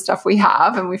half the stuff we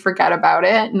have, and we forget about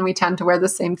it. And we tend to wear the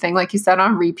same thing, like you said,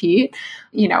 on repeat.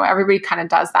 Everybody kind of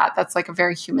does that. That's like a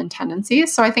very human tendency.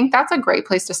 So I think that's a great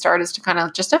place to start, is to kind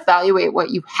of just evaluate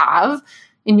what you have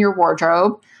in your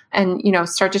wardrobe and,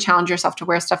 start to challenge yourself to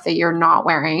wear stuff that you're not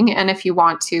wearing. And if you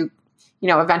want to,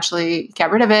 eventually get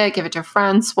rid of it, give it to a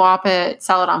friend, swap it,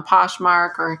 sell it on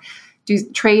Poshmark, or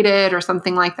trade it or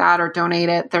something like that, or donate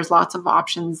it. There's lots of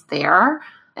options there.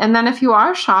 And then if you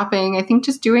are shopping, I think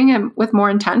just doing it with more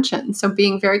intention. So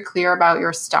being very clear about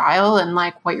your style and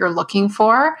like what you're looking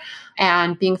for,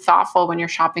 and being thoughtful when you're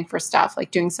shopping for stuff,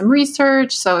 like doing some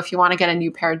research. So if you want to get a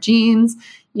new pair of jeans,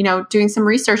 doing some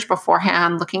research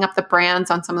beforehand, looking up the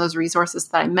brands on some of those resources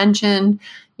that I mentioned,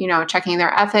 checking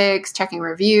their ethics, checking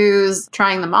reviews,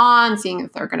 trying them on, seeing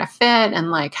if they're going to fit, and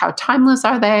like how timeless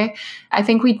are they. I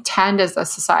think we tend as a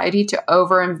society to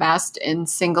overinvest in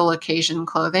single occasion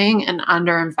clothing and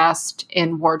underinvest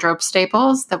in wardrobe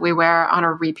staples that we wear on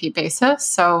a repeat basis.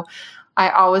 So I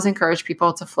always encourage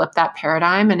people to flip that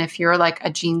paradigm. And if you're like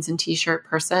a jeans and t-shirt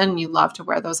person, you love to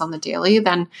wear those on the daily,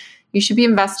 then you should be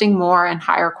investing more in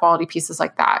higher quality pieces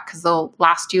like that, because they'll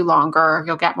last you longer.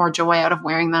 You'll get more joy out of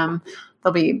wearing them.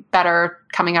 they'll be better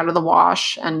coming out of the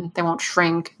wash and they won't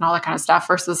shrink and all that kind of stuff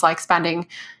versus like spending,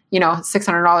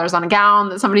 $600 on a gown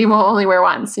that somebody will only wear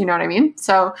once. You know what I mean?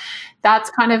 So that's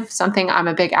kind of something I'm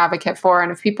a big advocate for. And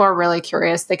if people are really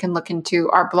curious, they can look into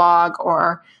our blog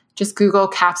or just Google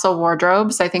capsule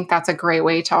wardrobes. I think that's a great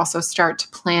way to also start to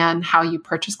plan how you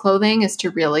purchase clothing, is to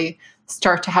really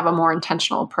start to have a more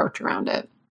intentional approach around it.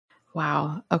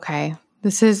 Wow. Okay.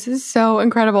 This is so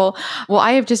incredible. Well,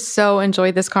 I have just so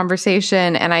enjoyed this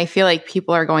conversation, and I feel like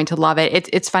people are going to love it.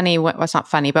 It's funny. Well, it's not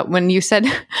funny, but when you said,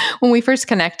 when we first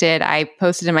connected, I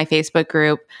posted in my Facebook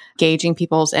group gauging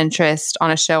people's interest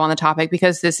on a show on the topic,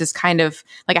 because this is kind of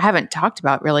like, I haven't talked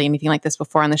about really anything like this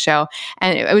before on the show.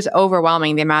 And it was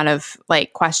overwhelming, the amount of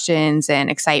like questions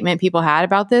and excitement people had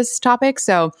about this topic.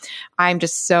 So I'm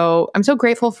so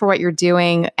grateful for what you're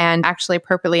doing. And actually,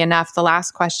 appropriately enough, the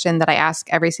last question that I ask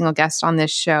every single guest on this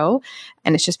show,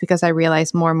 and it's just because I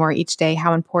realize more and more each day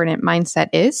how important mindset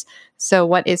is. So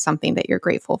what is something that you're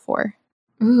grateful for?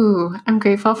 Ooh, I'm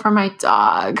grateful for my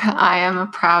dog. I am a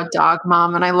proud dog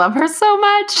mom and I love her so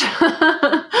much.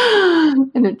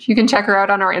 And you can check her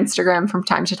out on our Instagram from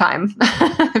time to time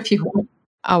if you want.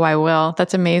 Oh, I will.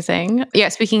 That's amazing. Yeah.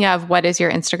 Speaking of, what is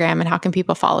your Instagram and how can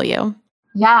people follow you?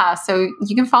 Yeah. So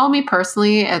you can follow me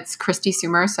personally. It's Kristi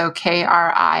Soomer. So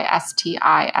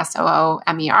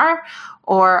KristiSoomer.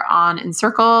 Or on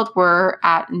Encircled, we're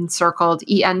at Encircled,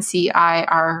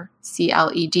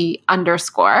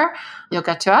 ENCIRCLED_. You'll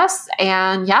get to us.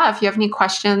 And yeah, if you have any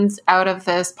questions out of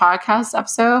this podcast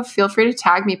episode, feel free to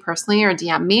tag me personally or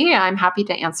DM me. I'm happy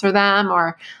to answer them,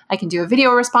 or I can do a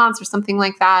video response or something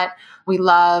like that. We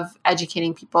love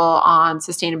educating people on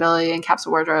sustainability and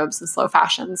capsule wardrobes and slow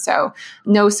fashion. So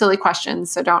no silly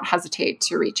questions. So don't hesitate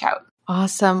to reach out.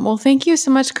 Awesome. Well, thank you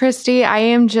so much, Kristi.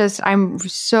 I'm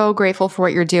so grateful for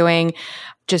what you're doing.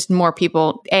 Just more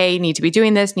people, need to be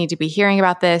doing this, need to be hearing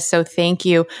about this. So thank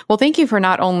you. Well, thank you for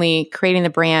not only creating the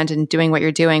brand and doing what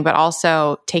you're doing, but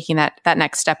also taking that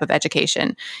next step of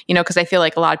education, because I feel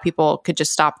like a lot of people could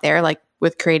just stop there, like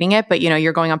with creating it, but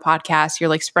you're going on podcasts, you're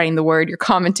like spreading the word, you're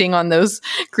commenting on those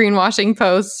greenwashing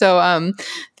posts. So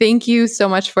thank you so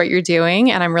much for what you're doing.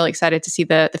 And I'm really excited to see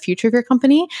the future of your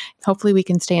company. Hopefully we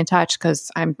can stay in touch, because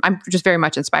I'm just very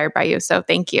much inspired by you. So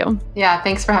thank you. Yeah.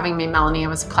 Thanks for having me, Melanie. It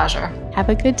was a pleasure. Have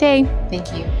a good day.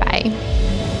 Thank you. Bye.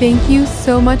 Thank you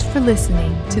so much for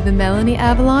listening to the Melanie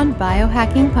Avalon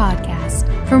Biohacking Podcast.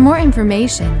 For more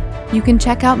information, you can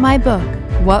check out my book,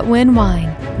 What When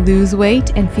Wine? Lose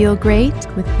weight and feel great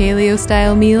with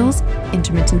paleo-style meals,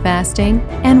 intermittent fasting,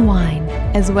 and wine,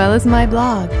 as well as my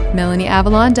blog,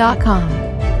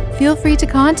 melanieavalon.com. Feel free to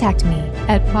contact me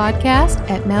at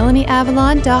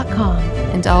podcast@melanieavalon.com.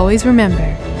 And always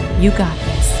remember, you got this.